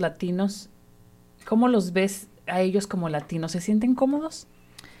grupos latinos? ¿Cómo los ves a ellos como latinos? ¿Se sienten cómodos?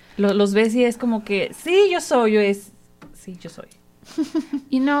 ¿Los ves y es como que, sí, yo soy?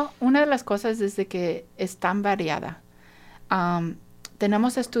 Y una de las cosas es de que es tan variada.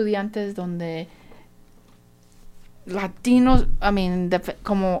 Tenemos estudiantes donde latinos,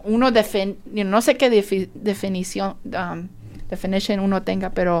 como uno no sé qué definition uno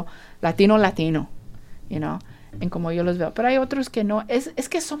tenga, pero latino, en como yo los veo. Pero hay otros que no. Es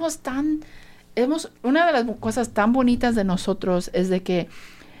que somos una de las cosas tan bonitas de nosotros es de que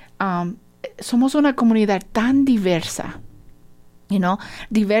somos una comunidad tan diversa,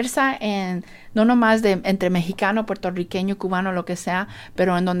 diversa no nomás entre mexicano, puertorriqueño, cubano, lo que sea,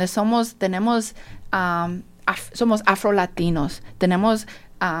 pero en donde somos afrolatinos, tenemos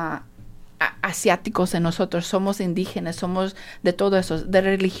asiáticos en nosotros, somos indígenas, somos de todo eso, de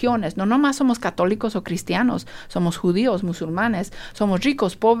religiones, no nomás somos católicos o cristianos, somos judíos, musulmanes, somos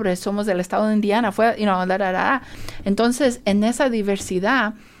ricos, pobres, somos del estado de Indiana, Entonces, en esa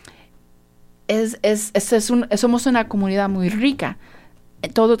diversidad, somos una comunidad muy rica.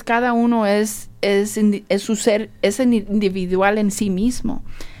 Cada uno es su ser, es individual en sí mismo.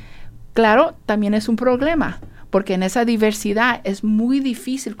 Claro, también es un problema, porque en esa diversidad es muy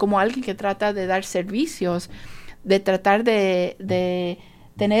difícil, como alguien que trata de dar servicios, de tratar de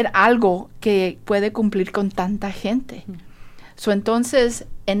tener algo que puede cumplir con tanta gente. Entonces,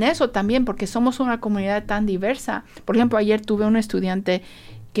 en eso también, porque somos una comunidad tan diversa. Por ejemplo, ayer tuve un estudiante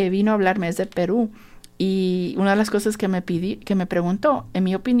que vino a hablarme desde Perú, y una de las cosas que me preguntó, en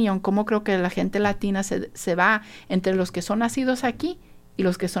mi opinión, ¿cómo creo que la gente latina se va entre los que son nacidos aquí y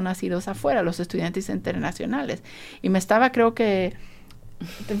los que son nacidos afuera, los estudiantes internacionales? Y me estaba, creo que,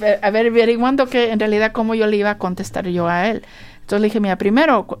 averiguando que en realidad cómo yo le iba a contestar yo a él. Entonces le dije, mira,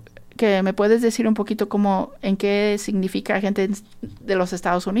 primero, que me puedes decir un poquito en qué significa gente de los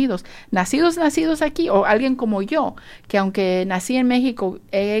Estados Unidos. Nacidos aquí, o alguien como yo, que aunque nací en México,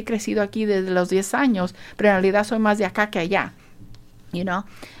 he crecido aquí desde los 10 años, pero en realidad soy más de acá que allá,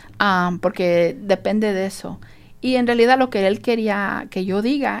 porque depende de eso. Y en realidad lo que él quería que yo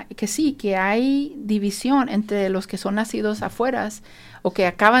diga, que sí, que hay división entre los que son nacidos afuera o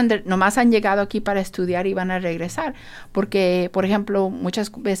que nomás han llegado aquí para estudiar y van a regresar. Porque, por ejemplo,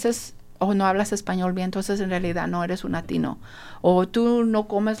 muchas veces no hablas español bien, entonces en realidad no eres un latino. O tú no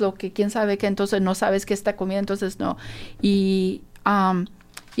comes lo que quién sabe qué, entonces no sabes qué está comiendo, entonces no. Y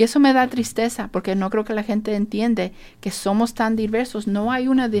eso me da tristeza porque no creo que la gente entiende que somos tan diversos. No hay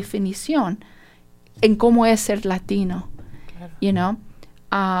una definición en cómo es ser latino, claro.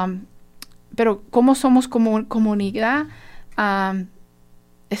 Pero cómo somos como comunidad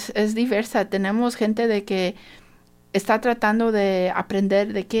es diversa. Tenemos gente de que está tratando de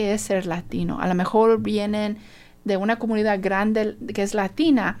aprender de qué es ser latino. A lo mejor vienen de una comunidad grande que es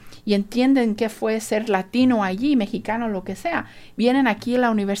latina y entienden qué fue ser latino allí, mexicano, lo que sea. Vienen aquí a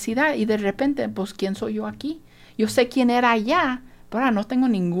la universidad y de repente, pues, ¿quién soy yo aquí? Yo sé quién era allá, pero no tengo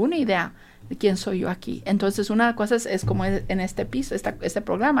ninguna idea de quién soy yo aquí. Entonces, una de las cosas es como en este piso, este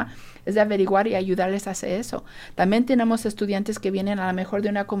programa, es de averiguar y ayudarles a hacer eso. También tenemos estudiantes que vienen a lo mejor de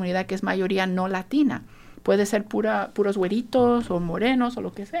una comunidad que es mayoría no latina. Puede ser puros güeritos o morenos o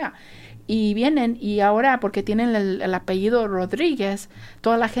lo que sea. Y vienen y ahora, porque tienen el apellido Rodríguez,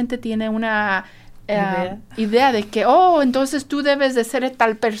 toda la gente tiene una idea de que, entonces tú debes de ser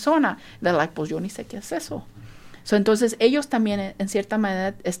tal persona. They're like, pues yo ni sé qué es eso. Entonces ellos también en cierta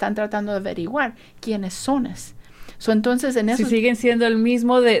manera están tratando de averiguar quiénes son. Entonces en eso... Si siguen siendo el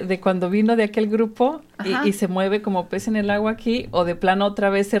mismo de cuando vino de aquel grupo y se mueve como pez en el agua aquí, o de plano otra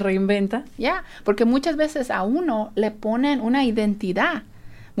vez se reinventa. Porque muchas veces a uno le ponen una identidad.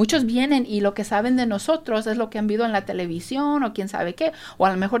 Muchos vienen y lo que saben de nosotros es lo que han visto en la televisión o quién sabe qué, o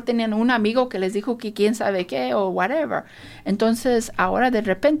a lo mejor tenían un amigo que les dijo que quién sabe qué o whatever. Entonces ahora de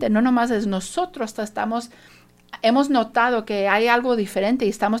repente no nomás es nosotros, hemos notado que hay algo diferente y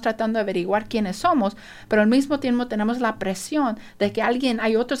estamos tratando de averiguar quiénes somos, pero al mismo tiempo tenemos la presión de que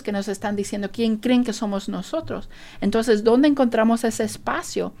hay otros que nos están diciendo quién creen que somos nosotros. Entonces, ¿dónde encontramos ese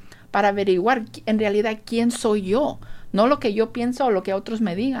espacio para averiguar en realidad quién soy yo? No lo que yo pienso o lo que otros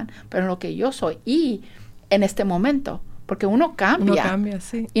me digan, pero lo que yo soy. Y en este momento, porque uno cambia. Uno cambia,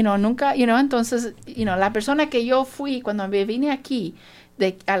 sí. Entonces, la persona que yo fui cuando me vine aquí,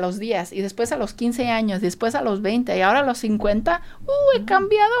 a los 10 y después a los 15 años, después a los 20 y ahora a los 50, he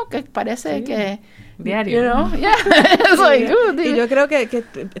cambiado, que parece que... Diario. Y yo creo que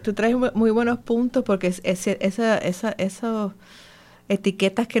tú traes muy buenos puntos porque esas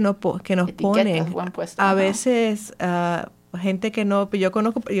etiquetas que nos ponen, a veces gente que no... Yo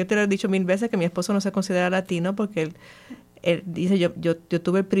te lo he dicho 1000 veces que mi esposo no se considera latino porque él dice, yo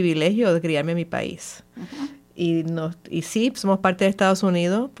tuve el privilegio de criarme en mi país. Y sí, somos parte de Estados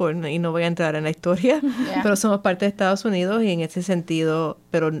Unidos, y no voy a entrar en la historia, pero somos parte de Estados Unidos y en ese sentido,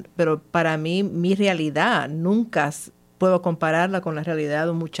 pero para mí, mi realidad, nunca puedo compararla con la realidad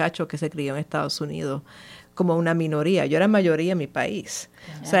de un muchacho que se crió en Estados Unidos como una minoría. Yo era mayoría en mi país.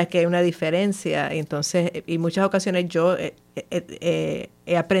 O sea, es que hay una diferencia. Entonces, y muchas ocasiones yo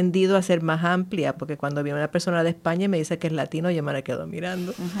he aprendido a ser más amplia, porque cuando viene una persona de España y me dice que es latino, yo me la quedo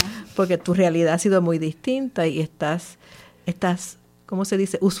mirando. Porque tu realidad ha sido muy distinta y estás ¿cómo se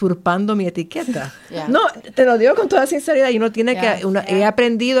dice? Usurpando mi etiqueta. No, te lo digo con toda sinceridad. Y uno tiene que... He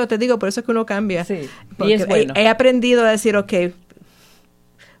aprendido, te digo, por eso es que uno cambia. Sí, porque y es bueno. He aprendido a decir,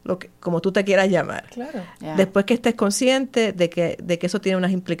 como tú te quieras llamar. Claro. Después que estés consciente de que eso tiene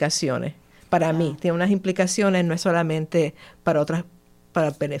unas implicaciones. Para mí, tiene unas implicaciones no es solamente para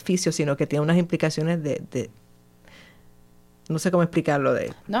beneficios, sino que tiene unas implicaciones de no sé cómo explicarlo,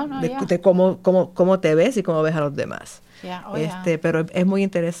 de cómo te ves y cómo ves a los demás. Pero es muy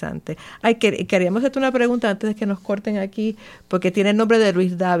interesante. Queríamos hacerte una pregunta antes de que nos corten aquí, porque tiene el nombre de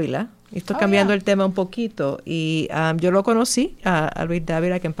Luis Dávila. Y estoy cambiando el tema un poquito. Y yo lo conocí, a Luis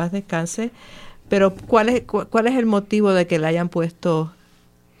Dávila, que en paz descanse. Pero ¿cuál es el motivo de que le hayan puesto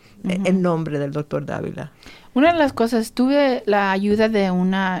el nombre del doctor Dávila? Una de las cosas, tuve la ayuda de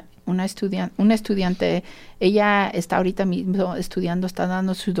una estudiante. Ella está ahorita mismo estudiando, está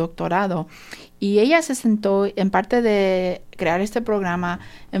dando su doctorado. Y ella se sentó, en parte de crear este programa,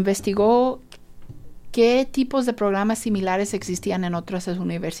 investigó qué tipos de programas similares existían en otras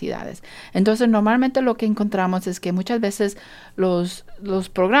universidades. Entonces, normalmente lo que encontramos es que muchas veces los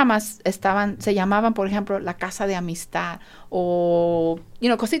programas se llamaban, por ejemplo, la casa de amistad o,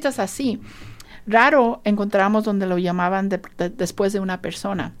 cositas así. Raro encontramos donde lo llamaban después de una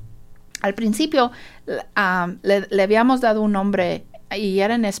persona. Al principio le habíamos dado un nombre y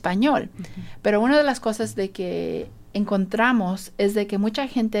era en español, pero una de las cosas de que encontramos es de que mucha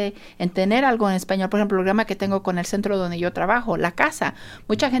gente en tener algo en español, por ejemplo, el programa que tengo con el centro donde yo trabajo, la casa,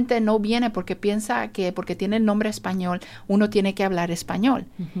 mucha gente no viene porque piensa que porque tiene el nombre español, uno tiene que hablar español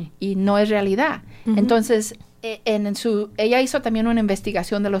y no es realidad. Entonces, ella hizo también una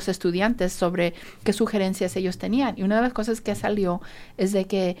investigación de los estudiantes sobre qué sugerencias ellos tenían y una de las cosas que salió es de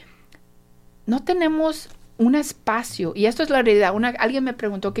que no tenemos un espacio, y esto es la realidad. Alguien me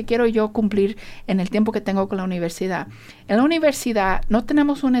preguntó qué quiero yo cumplir en el tiempo que tengo con la universidad. En la universidad no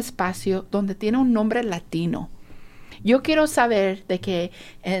tenemos un espacio donde tiene un nombre latino. Yo quiero saber de que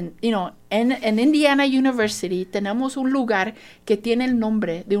en Indiana University tenemos un lugar que tiene el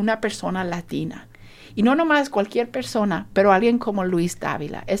nombre de una persona latina. Y no nomás cualquier persona, pero alguien como Luis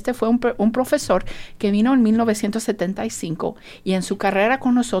Dávila. Este fue un profesor que vino en 1975 y en su carrera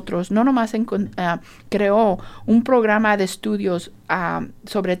con nosotros no nomás creó un programa de estudios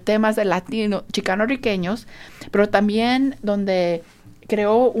sobre temas de chicanorriqueños, pero también donde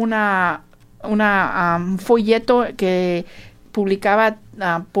creó un folleto que publicaba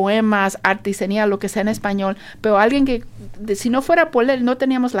poemas, artesanía, lo que sea en español, pero alguien que, si no fuera por él, no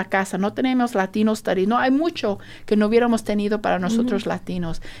teníamos la casa, no teníamos Latino Studies, no hay mucho que no hubiéramos tenido para nosotros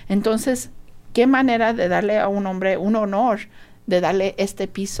latinos. Entonces, ¿qué manera de darle a un hombre un honor, de darle este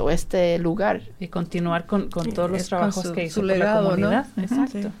piso, este lugar? Y continuar con todos los trabajos que hizo su legado, por la comunidad. ¿no?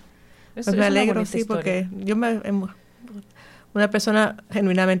 Exacto. Sí. Pues me alegro, sí, porque una persona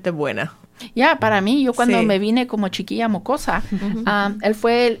genuinamente buena. Para mí, yo cuando me vine como chiquilla mocosa, él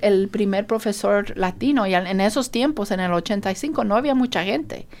fue el primer profesor latino y en esos tiempos, en el 85, no había mucha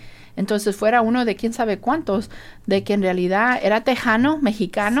gente. Entonces fuera uno de quién sabe cuántos, de que en realidad era tejano,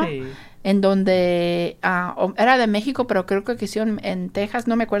 mexicano, en donde era de México, pero creo que creció en Texas,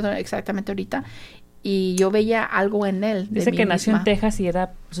 no me acuerdo exactamente ahorita, y yo veía algo en él. Dice que nació en Texas y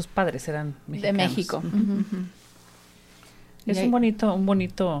sus padres eran mexicanos. De México. Es un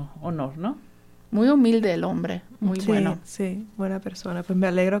bonito honor, ¿no? Muy humilde el hombre, muy bueno. Sí, buena persona. Pues me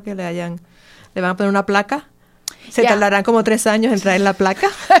alegro que le van a poner una placa. Se tardarán como 3 años en traer la placa.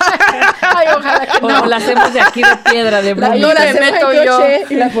 Ay, ojalá que no. O la hacemos de aquí de piedra, de la meto yo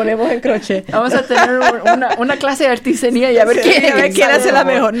y la ponemos en crochet. Vamos a tener una clase de artesanía y a ver quién hace la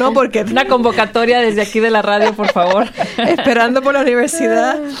mejor. No, porque una convocatoria desde aquí de la radio, por favor. Esperando por la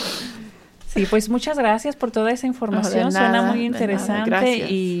universidad. Sí, pues muchas gracias por toda esa información. Suena muy interesante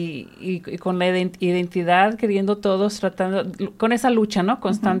y con la identidad, queriendo todos, tratando, con esa lucha, ¿no?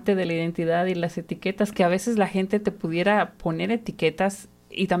 Constante de la identidad y las etiquetas, que a veces la gente te pudiera poner etiquetas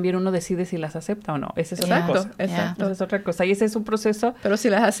y también uno decide si las acepta o no. Esa es otra cosa. Exacto. Esa es otra cosa. Y ese es un proceso. Pero si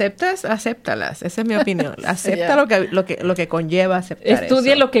las aceptas, acéptalas. Esa es mi opinión. Acepta lo que conlleva aceptar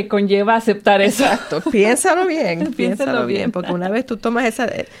Estudie eso. lo que conlleva aceptar eso. Exacto. Piénsalo bien. Piénsalo bien. Porque una vez tú tomas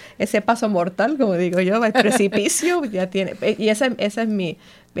ese paso mortal, como digo yo, el precipicio, ya tiene. Y ese es mi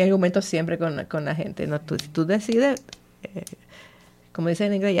argumento siempre con la gente. ¿No? Tú decides, como dicen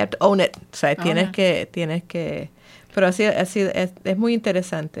en inglés, you have to own it. O sea, tienes que pero así es muy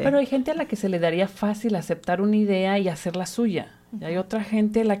interesante. Pero hay gente a la que se le daría fácil aceptar una idea y hacerla suya. Y hay otra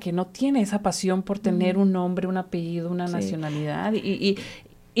gente a la que no tiene esa pasión por tener un nombre, un apellido, una nacionalidad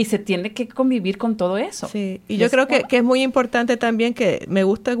y se tiene que convivir con todo eso. Sí, y yo creo que es muy importante también, que me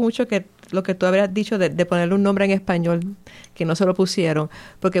gusta mucho que lo que tú habrías dicho de ponerle un nombre en español, que no se lo pusieron,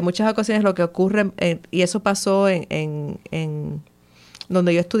 porque en muchas ocasiones lo que ocurre, y eso pasó en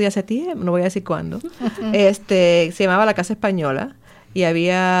donde yo estudié hace tiempo, no voy a decir cuándo, se llamaba la Casa Española y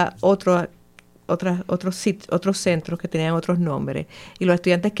había otros centros que tenían otros nombres. Y los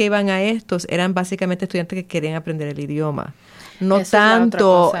estudiantes que iban a estos eran básicamente estudiantes que querían aprender el idioma. No esa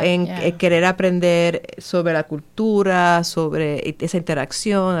tanto en querer aprender sobre la cultura, sobre esa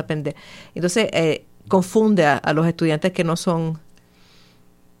interacción, aprender. Entonces, confunde a los estudiantes que no son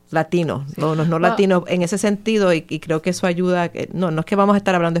latinos, no latinos en ese sentido, y creo que eso ayuda. No es que vamos a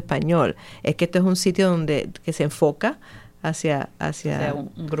estar hablando español, es que esto es un sitio que se enfoca hacia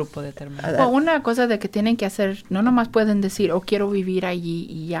un grupo determinado. Una cosa de que tienen que hacer, no nomás pueden decir, quiero vivir allí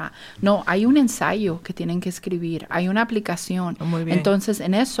y ya. No, hay un ensayo que tienen que escribir, hay una aplicación. Muy bien. Entonces,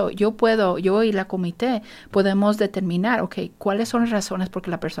 en eso, yo y la comité podemos determinar, cuáles son las razones por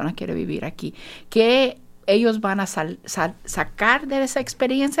que la persona quiere vivir aquí. ¿Qué ellos van a sacar de esa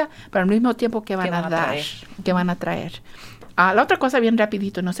experiencia, pero al mismo tiempo que van a dar, que van a traer. La otra cosa bien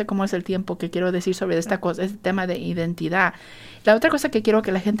rapidito, no sé cómo es el tiempo que quiero decir sobre esta cosa, es el tema de identidad. La otra cosa que quiero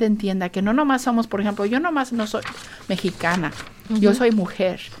que la gente entienda, que no nomás somos, por ejemplo, yo nomás no soy mexicana, yo soy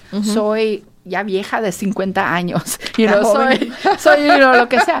mujer, soy ya vieja de 50 años, soy lo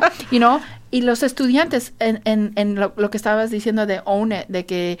que sea, y los estudiantes en lo que estabas diciendo de own it, de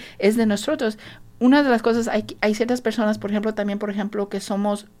que es de nosotros. Una de las cosas, hay ciertas personas, por ejemplo, que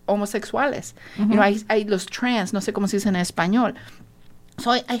somos homosexuales. Hay los trans, no sé cómo se dice en español.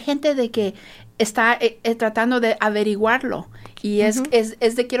 Hay gente de que está tratando de averiguarlo. Y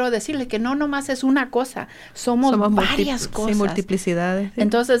quiero decirle que no nomás es una cosa, somos varias cosas. Sí, multiplicidades. Sí.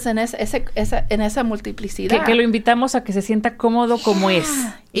 Entonces, en esa multiplicidad. Que lo invitamos a que se sienta cómodo como es.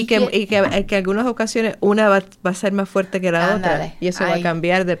 Y que en algunas ocasiones una va a ser más fuerte que la otra. Y eso va a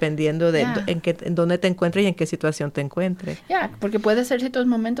cambiar dependiendo de en dónde te encuentres y en qué situación te encuentres. Porque puede ser ciertos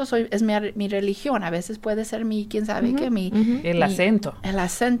momentos, es mi religión, a veces puede ser quién sabe qué, el acento. El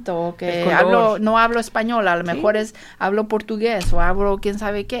acento, que no hablo español, a lo mejor hablo portugués o hablo quién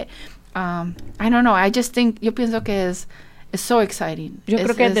sabe qué. I don't know, yo pienso que es so exciting. Yo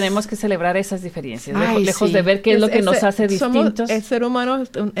creo que tenemos que celebrar esas diferencias, lejos de ver qué es lo que nos hace distintos. El ser humano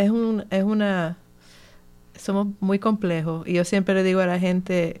somos muy complejos, y yo siempre le digo a la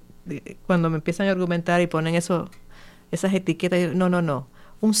gente, cuando me empiezan a argumentar y ponen esas etiquetas, yo, no,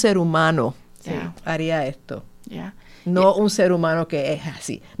 un ser humano haría esto. No un ser humano que es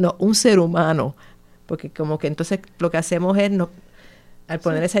así, no, un ser humano, porque como que entonces lo que hacemos es, al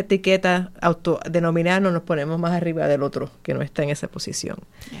poner esa etiqueta, autodenominarnos, nos ponemos más arriba del otro que no está en esa posición.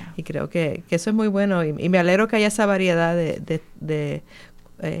 Y creo que eso es muy bueno, y me alegro que haya esa variedad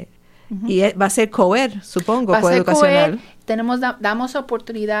y va a ser coed, supongo, coeducacional. Damos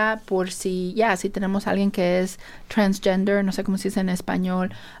oportunidad por si tenemos alguien que es transgender, no sé cómo se dice en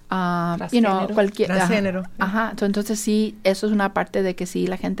español, transgénero. Entonces sí, eso es una parte de que sí,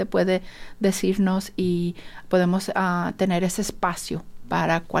 la gente puede decirnos y podemos tener ese espacio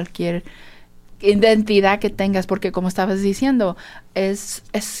para cualquier identidad que tengas, porque como estabas diciendo, es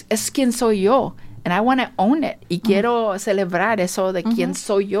quien soy yo. And I want to own it. Y quiero celebrar eso de quién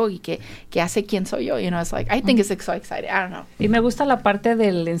soy yo y que hace quién soy yo. It's like, I think it's so exciting. I don't know. Y me gusta la parte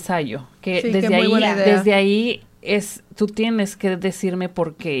del ensayo. Que desde ahí tú tienes que decirme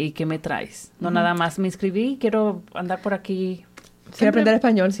por qué y qué me traes. No nada más me inscribí, quiero andar por aquí. Quiero aprender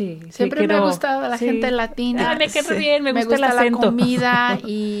español. Siempre me ha gustado la gente latina. Me queda bien, me gusta el acento. La comida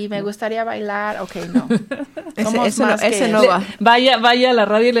y me gustaría bailar. Ok, no. Ese no va. Vaya a la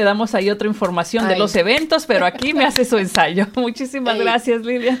radio y le damos ahí otra información de los eventos, pero aquí me hace su ensayo. Muchísimas gracias,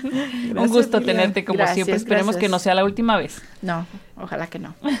 Lilian. Un gusto tenerte como siempre. Esperemos que no sea la última vez. No, ojalá que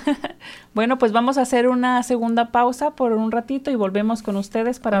no. Bueno, pues vamos a hacer una segunda pausa por un ratito y volvemos con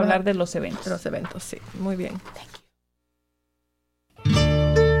ustedes para hablar de los eventos. De los eventos, sí. Muy bien.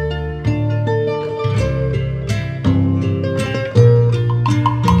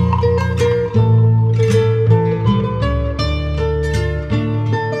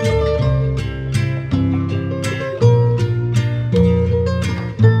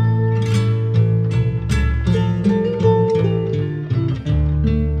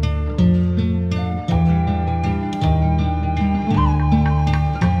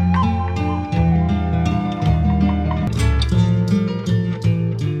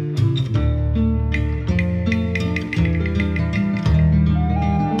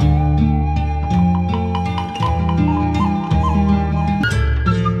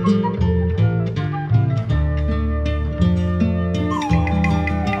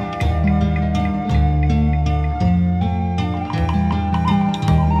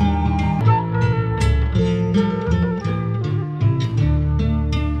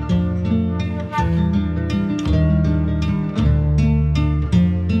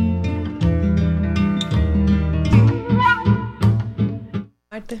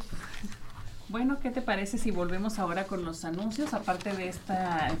 Bueno, ¿qué te parece si volvemos ahora con los anuncios? Aparte de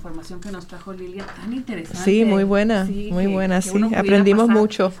esta información que nos trajo Lilia, tan interesante. Sí, muy buena, muy buena, sí. Aprendimos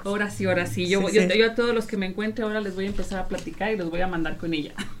mucho. Horas y horas, sí. Yo a todos los que me encuentre ahora les voy a empezar a platicar y los voy a mandar con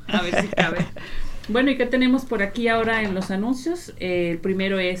ella. A ver si cabe. Bueno, ¿y qué tenemos por aquí ahora en los anuncios? El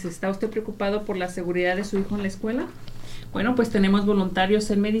primero es, ¿está usted preocupado por la seguridad de su hijo en la escuela? Bueno, pues tenemos voluntarios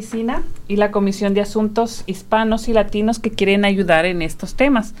en medicina y la Comisión de Asuntos Hispanos y Latinos que quieren ayudar en estos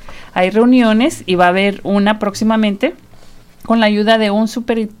temas. Hay reuniones y va a haber una próximamente con la ayuda de un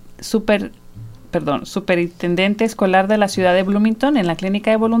superintendente escolar de la ciudad de Bloomington en la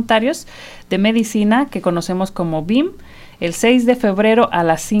Clínica de Voluntarios de Medicina que conocemos como BIM. el 6 de febrero a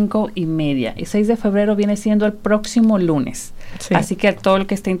las 5:30. El 6 de febrero viene siendo el próximo lunes. Sí. Así que a todo el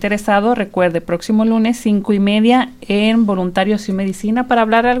que esté interesado, recuerde, próximo lunes, 5:30, en Voluntarios y Medicina, para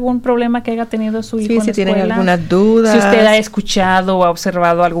hablar de algún problema que haya tenido su hijo en la escuela. Si tienen algunas dudas. Si usted ha escuchado o ha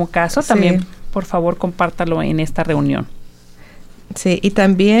observado algún caso, también, por favor, compártalo en esta reunión. Sí, y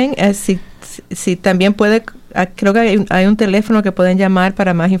también, si también puede, creo que hay un teléfono que pueden llamar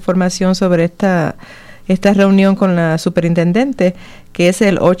para más información sobre esta reunión con la superintendente, que es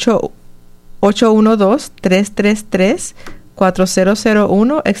el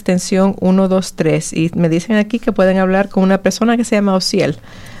 812-333-4001, extensión 123. Y me dicen aquí que pueden hablar con una persona que se llama Ociel.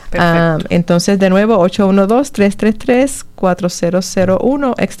 Entonces, de nuevo,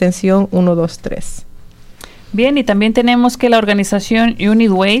 812-333-4001, extensión 123. Bien, y también tenemos que la organización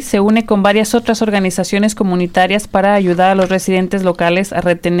United Way se une con varias otras organizaciones comunitarias para ayudar a los residentes locales a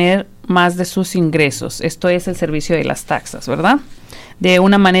retener más de sus ingresos. Esto es el servicio de las taxas, ¿verdad? De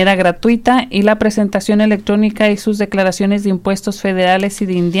una manera gratuita, y la presentación electrónica y sus declaraciones de impuestos federales y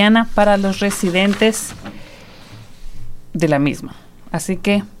de Indiana para los residentes de la misma. Así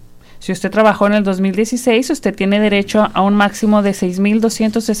que, si usted trabajó en el 2016, usted tiene derecho a un máximo de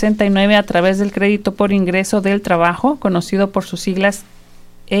 $6,269 a través del crédito por ingreso del trabajo, conocido por sus siglas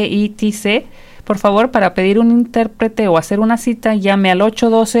EITC. Por favor, para pedir un intérprete o hacer una cita, llame al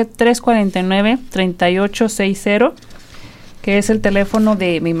 812-349-3860, que es el teléfono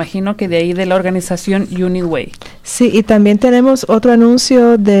me imagino que de ahí de la organización United Way. Sí, y también tenemos otro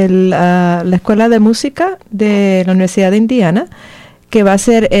anuncio de la Escuela de Música de la Universidad de Indiana, que va a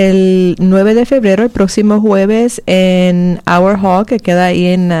ser el 9 de febrero, el próximo jueves, en Our Hall, que queda ahí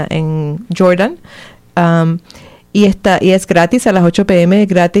en Jordan. Y es gratis a las 8 p.m., es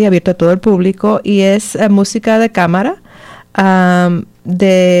gratis, abierto a todo el público, y es música de cámara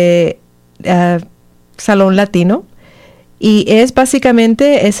de Salón Latino. Y es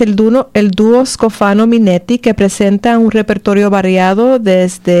básicamente el dúo Scofano Minetti, que presenta un repertorio variado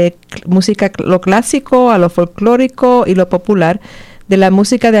desde música, lo clásico a lo folclórico y lo popular, de la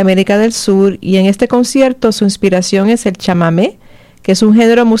música de América del Sur. Y en este concierto su inspiración es el chamamé, que es un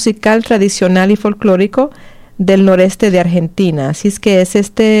género musical tradicional y folclórico del noreste de Argentina. Así es que es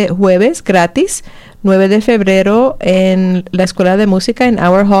este jueves gratis, 9 de febrero, en la Escuela de Música en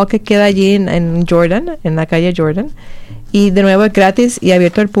Our Hall, que queda allí en Jordan, en la calle Jordan. Y de nuevo es gratis y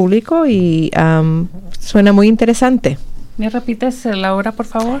abierto al público, y suena muy interesante. ¿Me repites la hora, por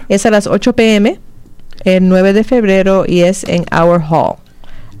favor? Es a las 8 p.m., el 9 de febrero, y es en Our Hall.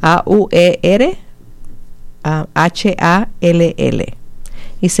 AUER-HALL.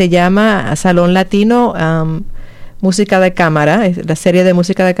 Y se llama Salón Latino, Música de Cámara, es la serie de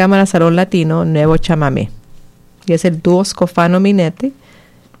música de cámara Salón Latino, Nuevo Chamamé. Y es el dúo Scofano Minetti,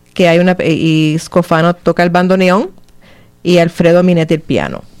 y Scofano toca el bandoneón y Alfredo Minetti el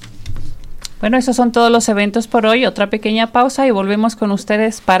piano. Bueno, esos son todos los eventos por hoy. Otra pequeña pausa y volvemos con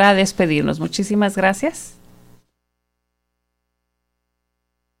ustedes para despedirnos. Muchísimas gracias.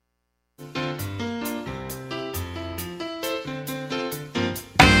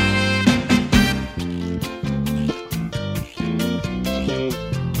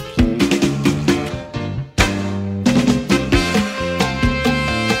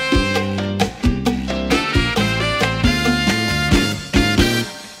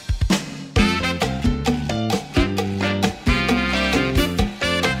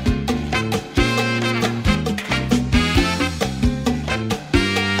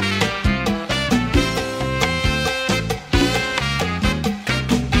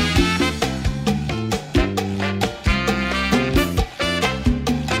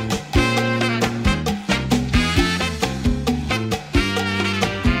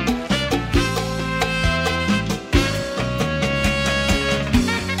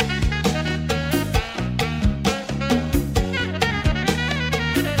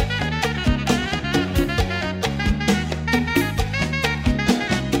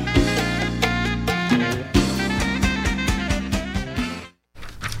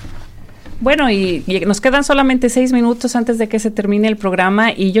 Bueno, y nos quedan solamente 6 minutos antes de que se termine el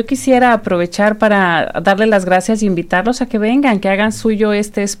programa, y yo quisiera aprovechar para darle las gracias y invitarlos a que vengan, que hagan suyo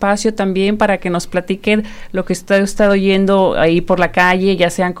este espacio también, para que nos platiquen lo que usted ha estado oyendo ahí por la calle, ya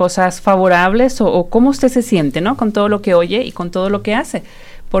sean cosas favorables o cómo usted se siente, ¿no? Con todo lo que oye y con todo lo que hace.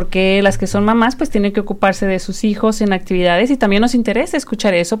 Porque las que son mamás pues tienen que ocuparse de sus hijos en actividades, y también nos interesa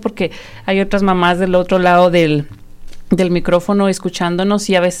escuchar eso, porque hay otras mamás del otro lado del micrófono escuchándonos,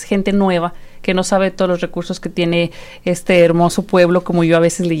 y a veces gente nueva que no sabe todos los recursos que tiene este hermoso pueblo, como yo a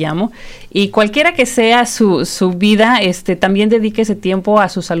veces le llamo. Y cualquiera que sea su vida, también dedique ese tiempo a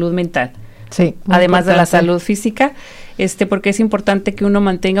su salud mental. Sí, además de la salud física. porque es importante que uno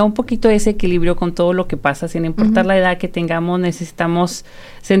mantenga un poquito ese equilibrio con todo lo que pasa, sin importar la edad que tengamos, necesitamos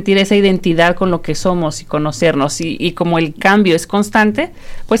sentir esa identidad con lo que somos y conocernos, y como el cambio es constante,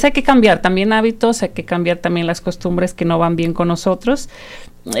 pues hay que cambiar también hábitos, hay que cambiar también las costumbres que no van bien con nosotros.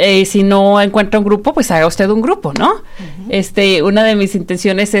 Si no encuentra un grupo, pues haga usted un grupo, ¿no? Una de mis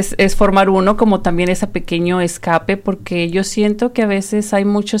intenciones es formar uno, como también ese pequeño escape, porque yo siento que a veces hay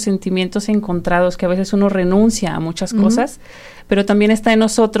muchos sentimientos encontrados, que a veces uno renuncia a muchas cosas, pero también está en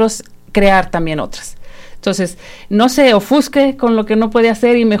nosotros crear también otras. Entonces, no se ofusque con lo que no puede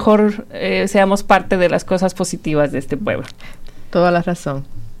hacer y mejor seamos parte de las cosas positivas de este pueblo. Toda la razón.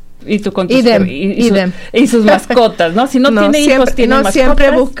 Y tú con tus y sus mascotas, ¿no? Si no tiene hijos, tiene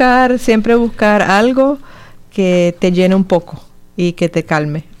mascotas. Siempre buscar algo que te llene un poco y que te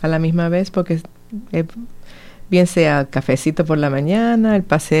calme a la misma vez, porque bien sea el cafecito por la mañana, el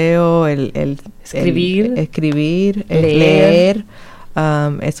paseo, escribir, leer,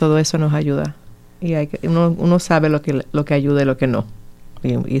 todo eso nos ayuda. Y uno sabe lo que ayuda y lo que no.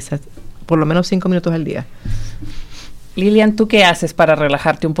 Y por lo menos 5 minutos al día. Lilian, ¿tú qué haces para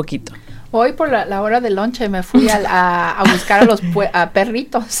relajarte un poquito? Hoy por la hora de lunch me fui a buscar a los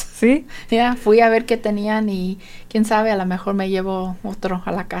perritos. ¿Sí? Fui a ver qué tenían y quién sabe, a lo mejor me llevo otro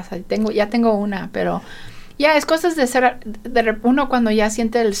a la casa. Ya tengo una, pero es cosas de ser, uno cuando ya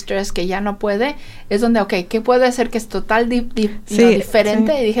siente el estrés que ya no puede, es donde, ¿qué puede hacer que es total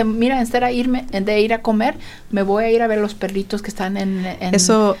diferente? Sí. Y dije, mira, instead de ir a comer, me voy a ir a ver los perritos que están en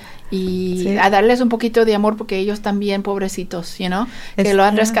eso. Y a darles un poquito de amor, porque ellos también, pobrecitos, que lo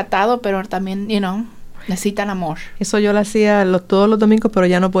han rescatado, pero también, necesitan amor. Eso yo lo hacía todos los domingos, pero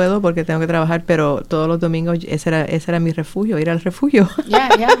ya no puedo porque tengo que trabajar, pero todos los domingos ese era mi refugio, ir al refugio.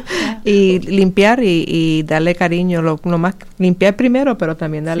 Y limpiar y darle cariño, lo más, limpiar primero, pero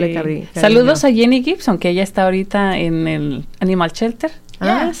también darle cariño. Saludos a Jenny Gibson, que ella está ahorita en el Animal Shelter.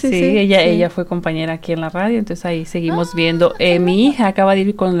 Sí, ella fue compañera aquí en la radio, entonces ahí seguimos viendo. Mi hija acaba de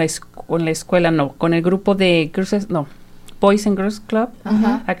ir con la escuela, con el grupo de Boys and Girls Club.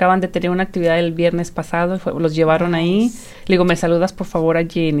 Acaban de tener una actividad el viernes pasado, los llevaron ahí. Le digo, me saludas por favor a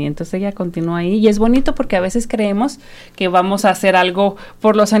Jenny. Entonces ella continúa ahí y es bonito porque a veces creemos que vamos a hacer algo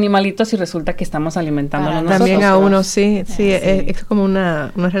por los animalitos y resulta que estamos alimentándolos nosotros. También a uno, sí. Es como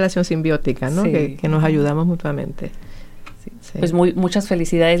una relación simbiótica, ¿no? Que nos ayudamos mutuamente. Sí. Pues muchas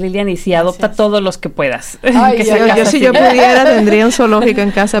felicidades, Lilian, y si adopta todos los que puedas. Ay, yo si yo pudiera tendría un zoológico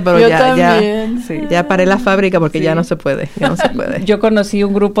en casa, pero ya paré la fábrica porque ya no se puede. Yo conocí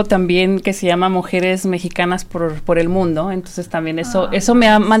un grupo también que se llama Mujeres Mexicanas por el Mundo, entonces también eso me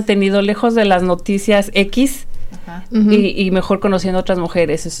ha mantenido lejos de las noticias X. Y mejor conociendo otras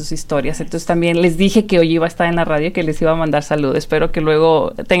mujeres y sus historias. Entonces también les dije que hoy iba a estar en la radio y que les iba a mandar saludos. Espero que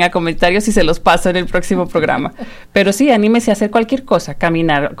luego tenga comentarios y se los paso en el próximo programa. Pero sí, anímese a hacer cualquier cosa,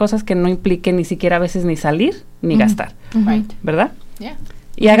 caminar, cosas que no impliquen ni siquiera a veces ni salir ni gastar, ¿verdad?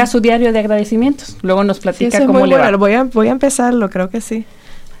 Y haga su diario de agradecimientos. Luego nos platica cómo le va. Voy a empezarlo, creo que sí.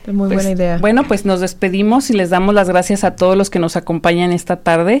 Es muy buena idea. Bueno, pues nos despedimos y les damos las gracias a todos los que nos acompañan esta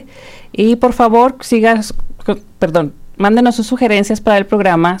tarde. Y por favor, mándenos sus sugerencias para el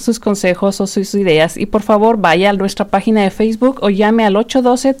programa, sus consejos o sus ideas. Y por favor, vaya a nuestra página de Facebook o llame al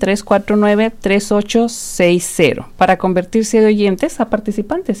 812-349-3860 para convertirse de oyentes a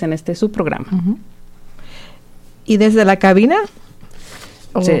participantes en su programa. ¿Y desde la cabina?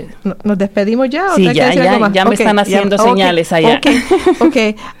 ¿Nos despedimos ya? Sí, ya me están haciendo señales allá.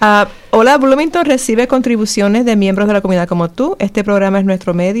 Hola, Bloomington recibe contribuciones de miembros de la comunidad como tú. Este programa es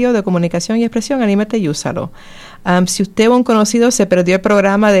nuestro medio de comunicación y expresión. Anímate y úsalo. Si usted o un conocido se perdió el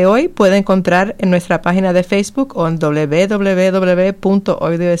programa de hoy, puede encontrar en nuestra página de Facebook o en www.wfhb.org.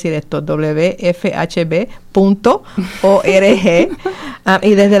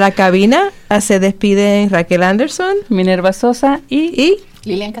 Y desde la cabina se despiden Raquel Anderson, Minerva Sosa y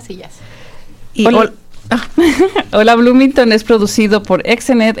Lilian Casillas. Hola Bloomington es producido por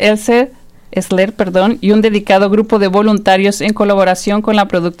Exenet Esler, y un dedicado grupo de voluntarios en colaboración con la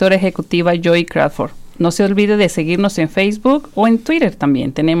productora ejecutiva Joy Crawford. No se olvide de seguirnos en Facebook o en Twitter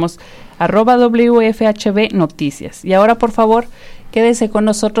también. Tenemos @WFHB Noticias. Y ahora, por favor, quédese con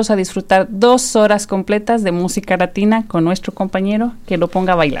nosotros a disfrutar 2 horas completas de música latina con nuestro compañero que lo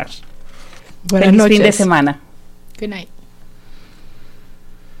ponga a bailar. Buenas noches. Fin de semana. Good night.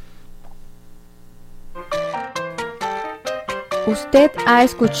 Usted ha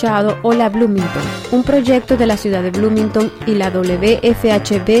escuchado Hola Bloomington, un proyecto de la ciudad de Bloomington y la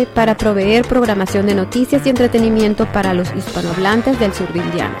WFHB para proveer programación de noticias y entretenimiento para los hispanohablantes del sur de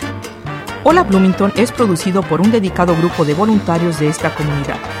Indiana. Hola Bloomington es producido por un dedicado grupo de voluntarios de esta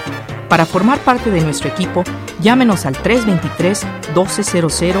comunidad. Para formar parte de nuestro equipo, llámenos al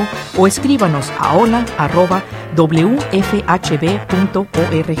 323-1200 o escríbanos a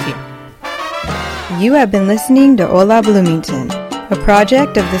hola@wfhb.org. You have been listening to Hola Bloomington, a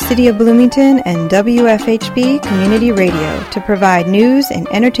project of the City of Bloomington and WFHB Community Radio to provide news and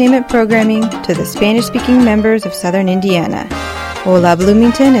entertainment programming to the Spanish-speaking members of Southern Indiana. Hola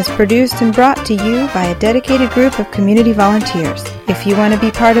Bloomington is produced and brought to you by a dedicated group of community volunteers. If you want to be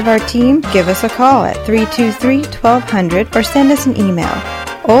part of our team, give us a call at 323-1200 or send us an email,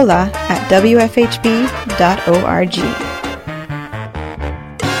 hola@wfhb.org.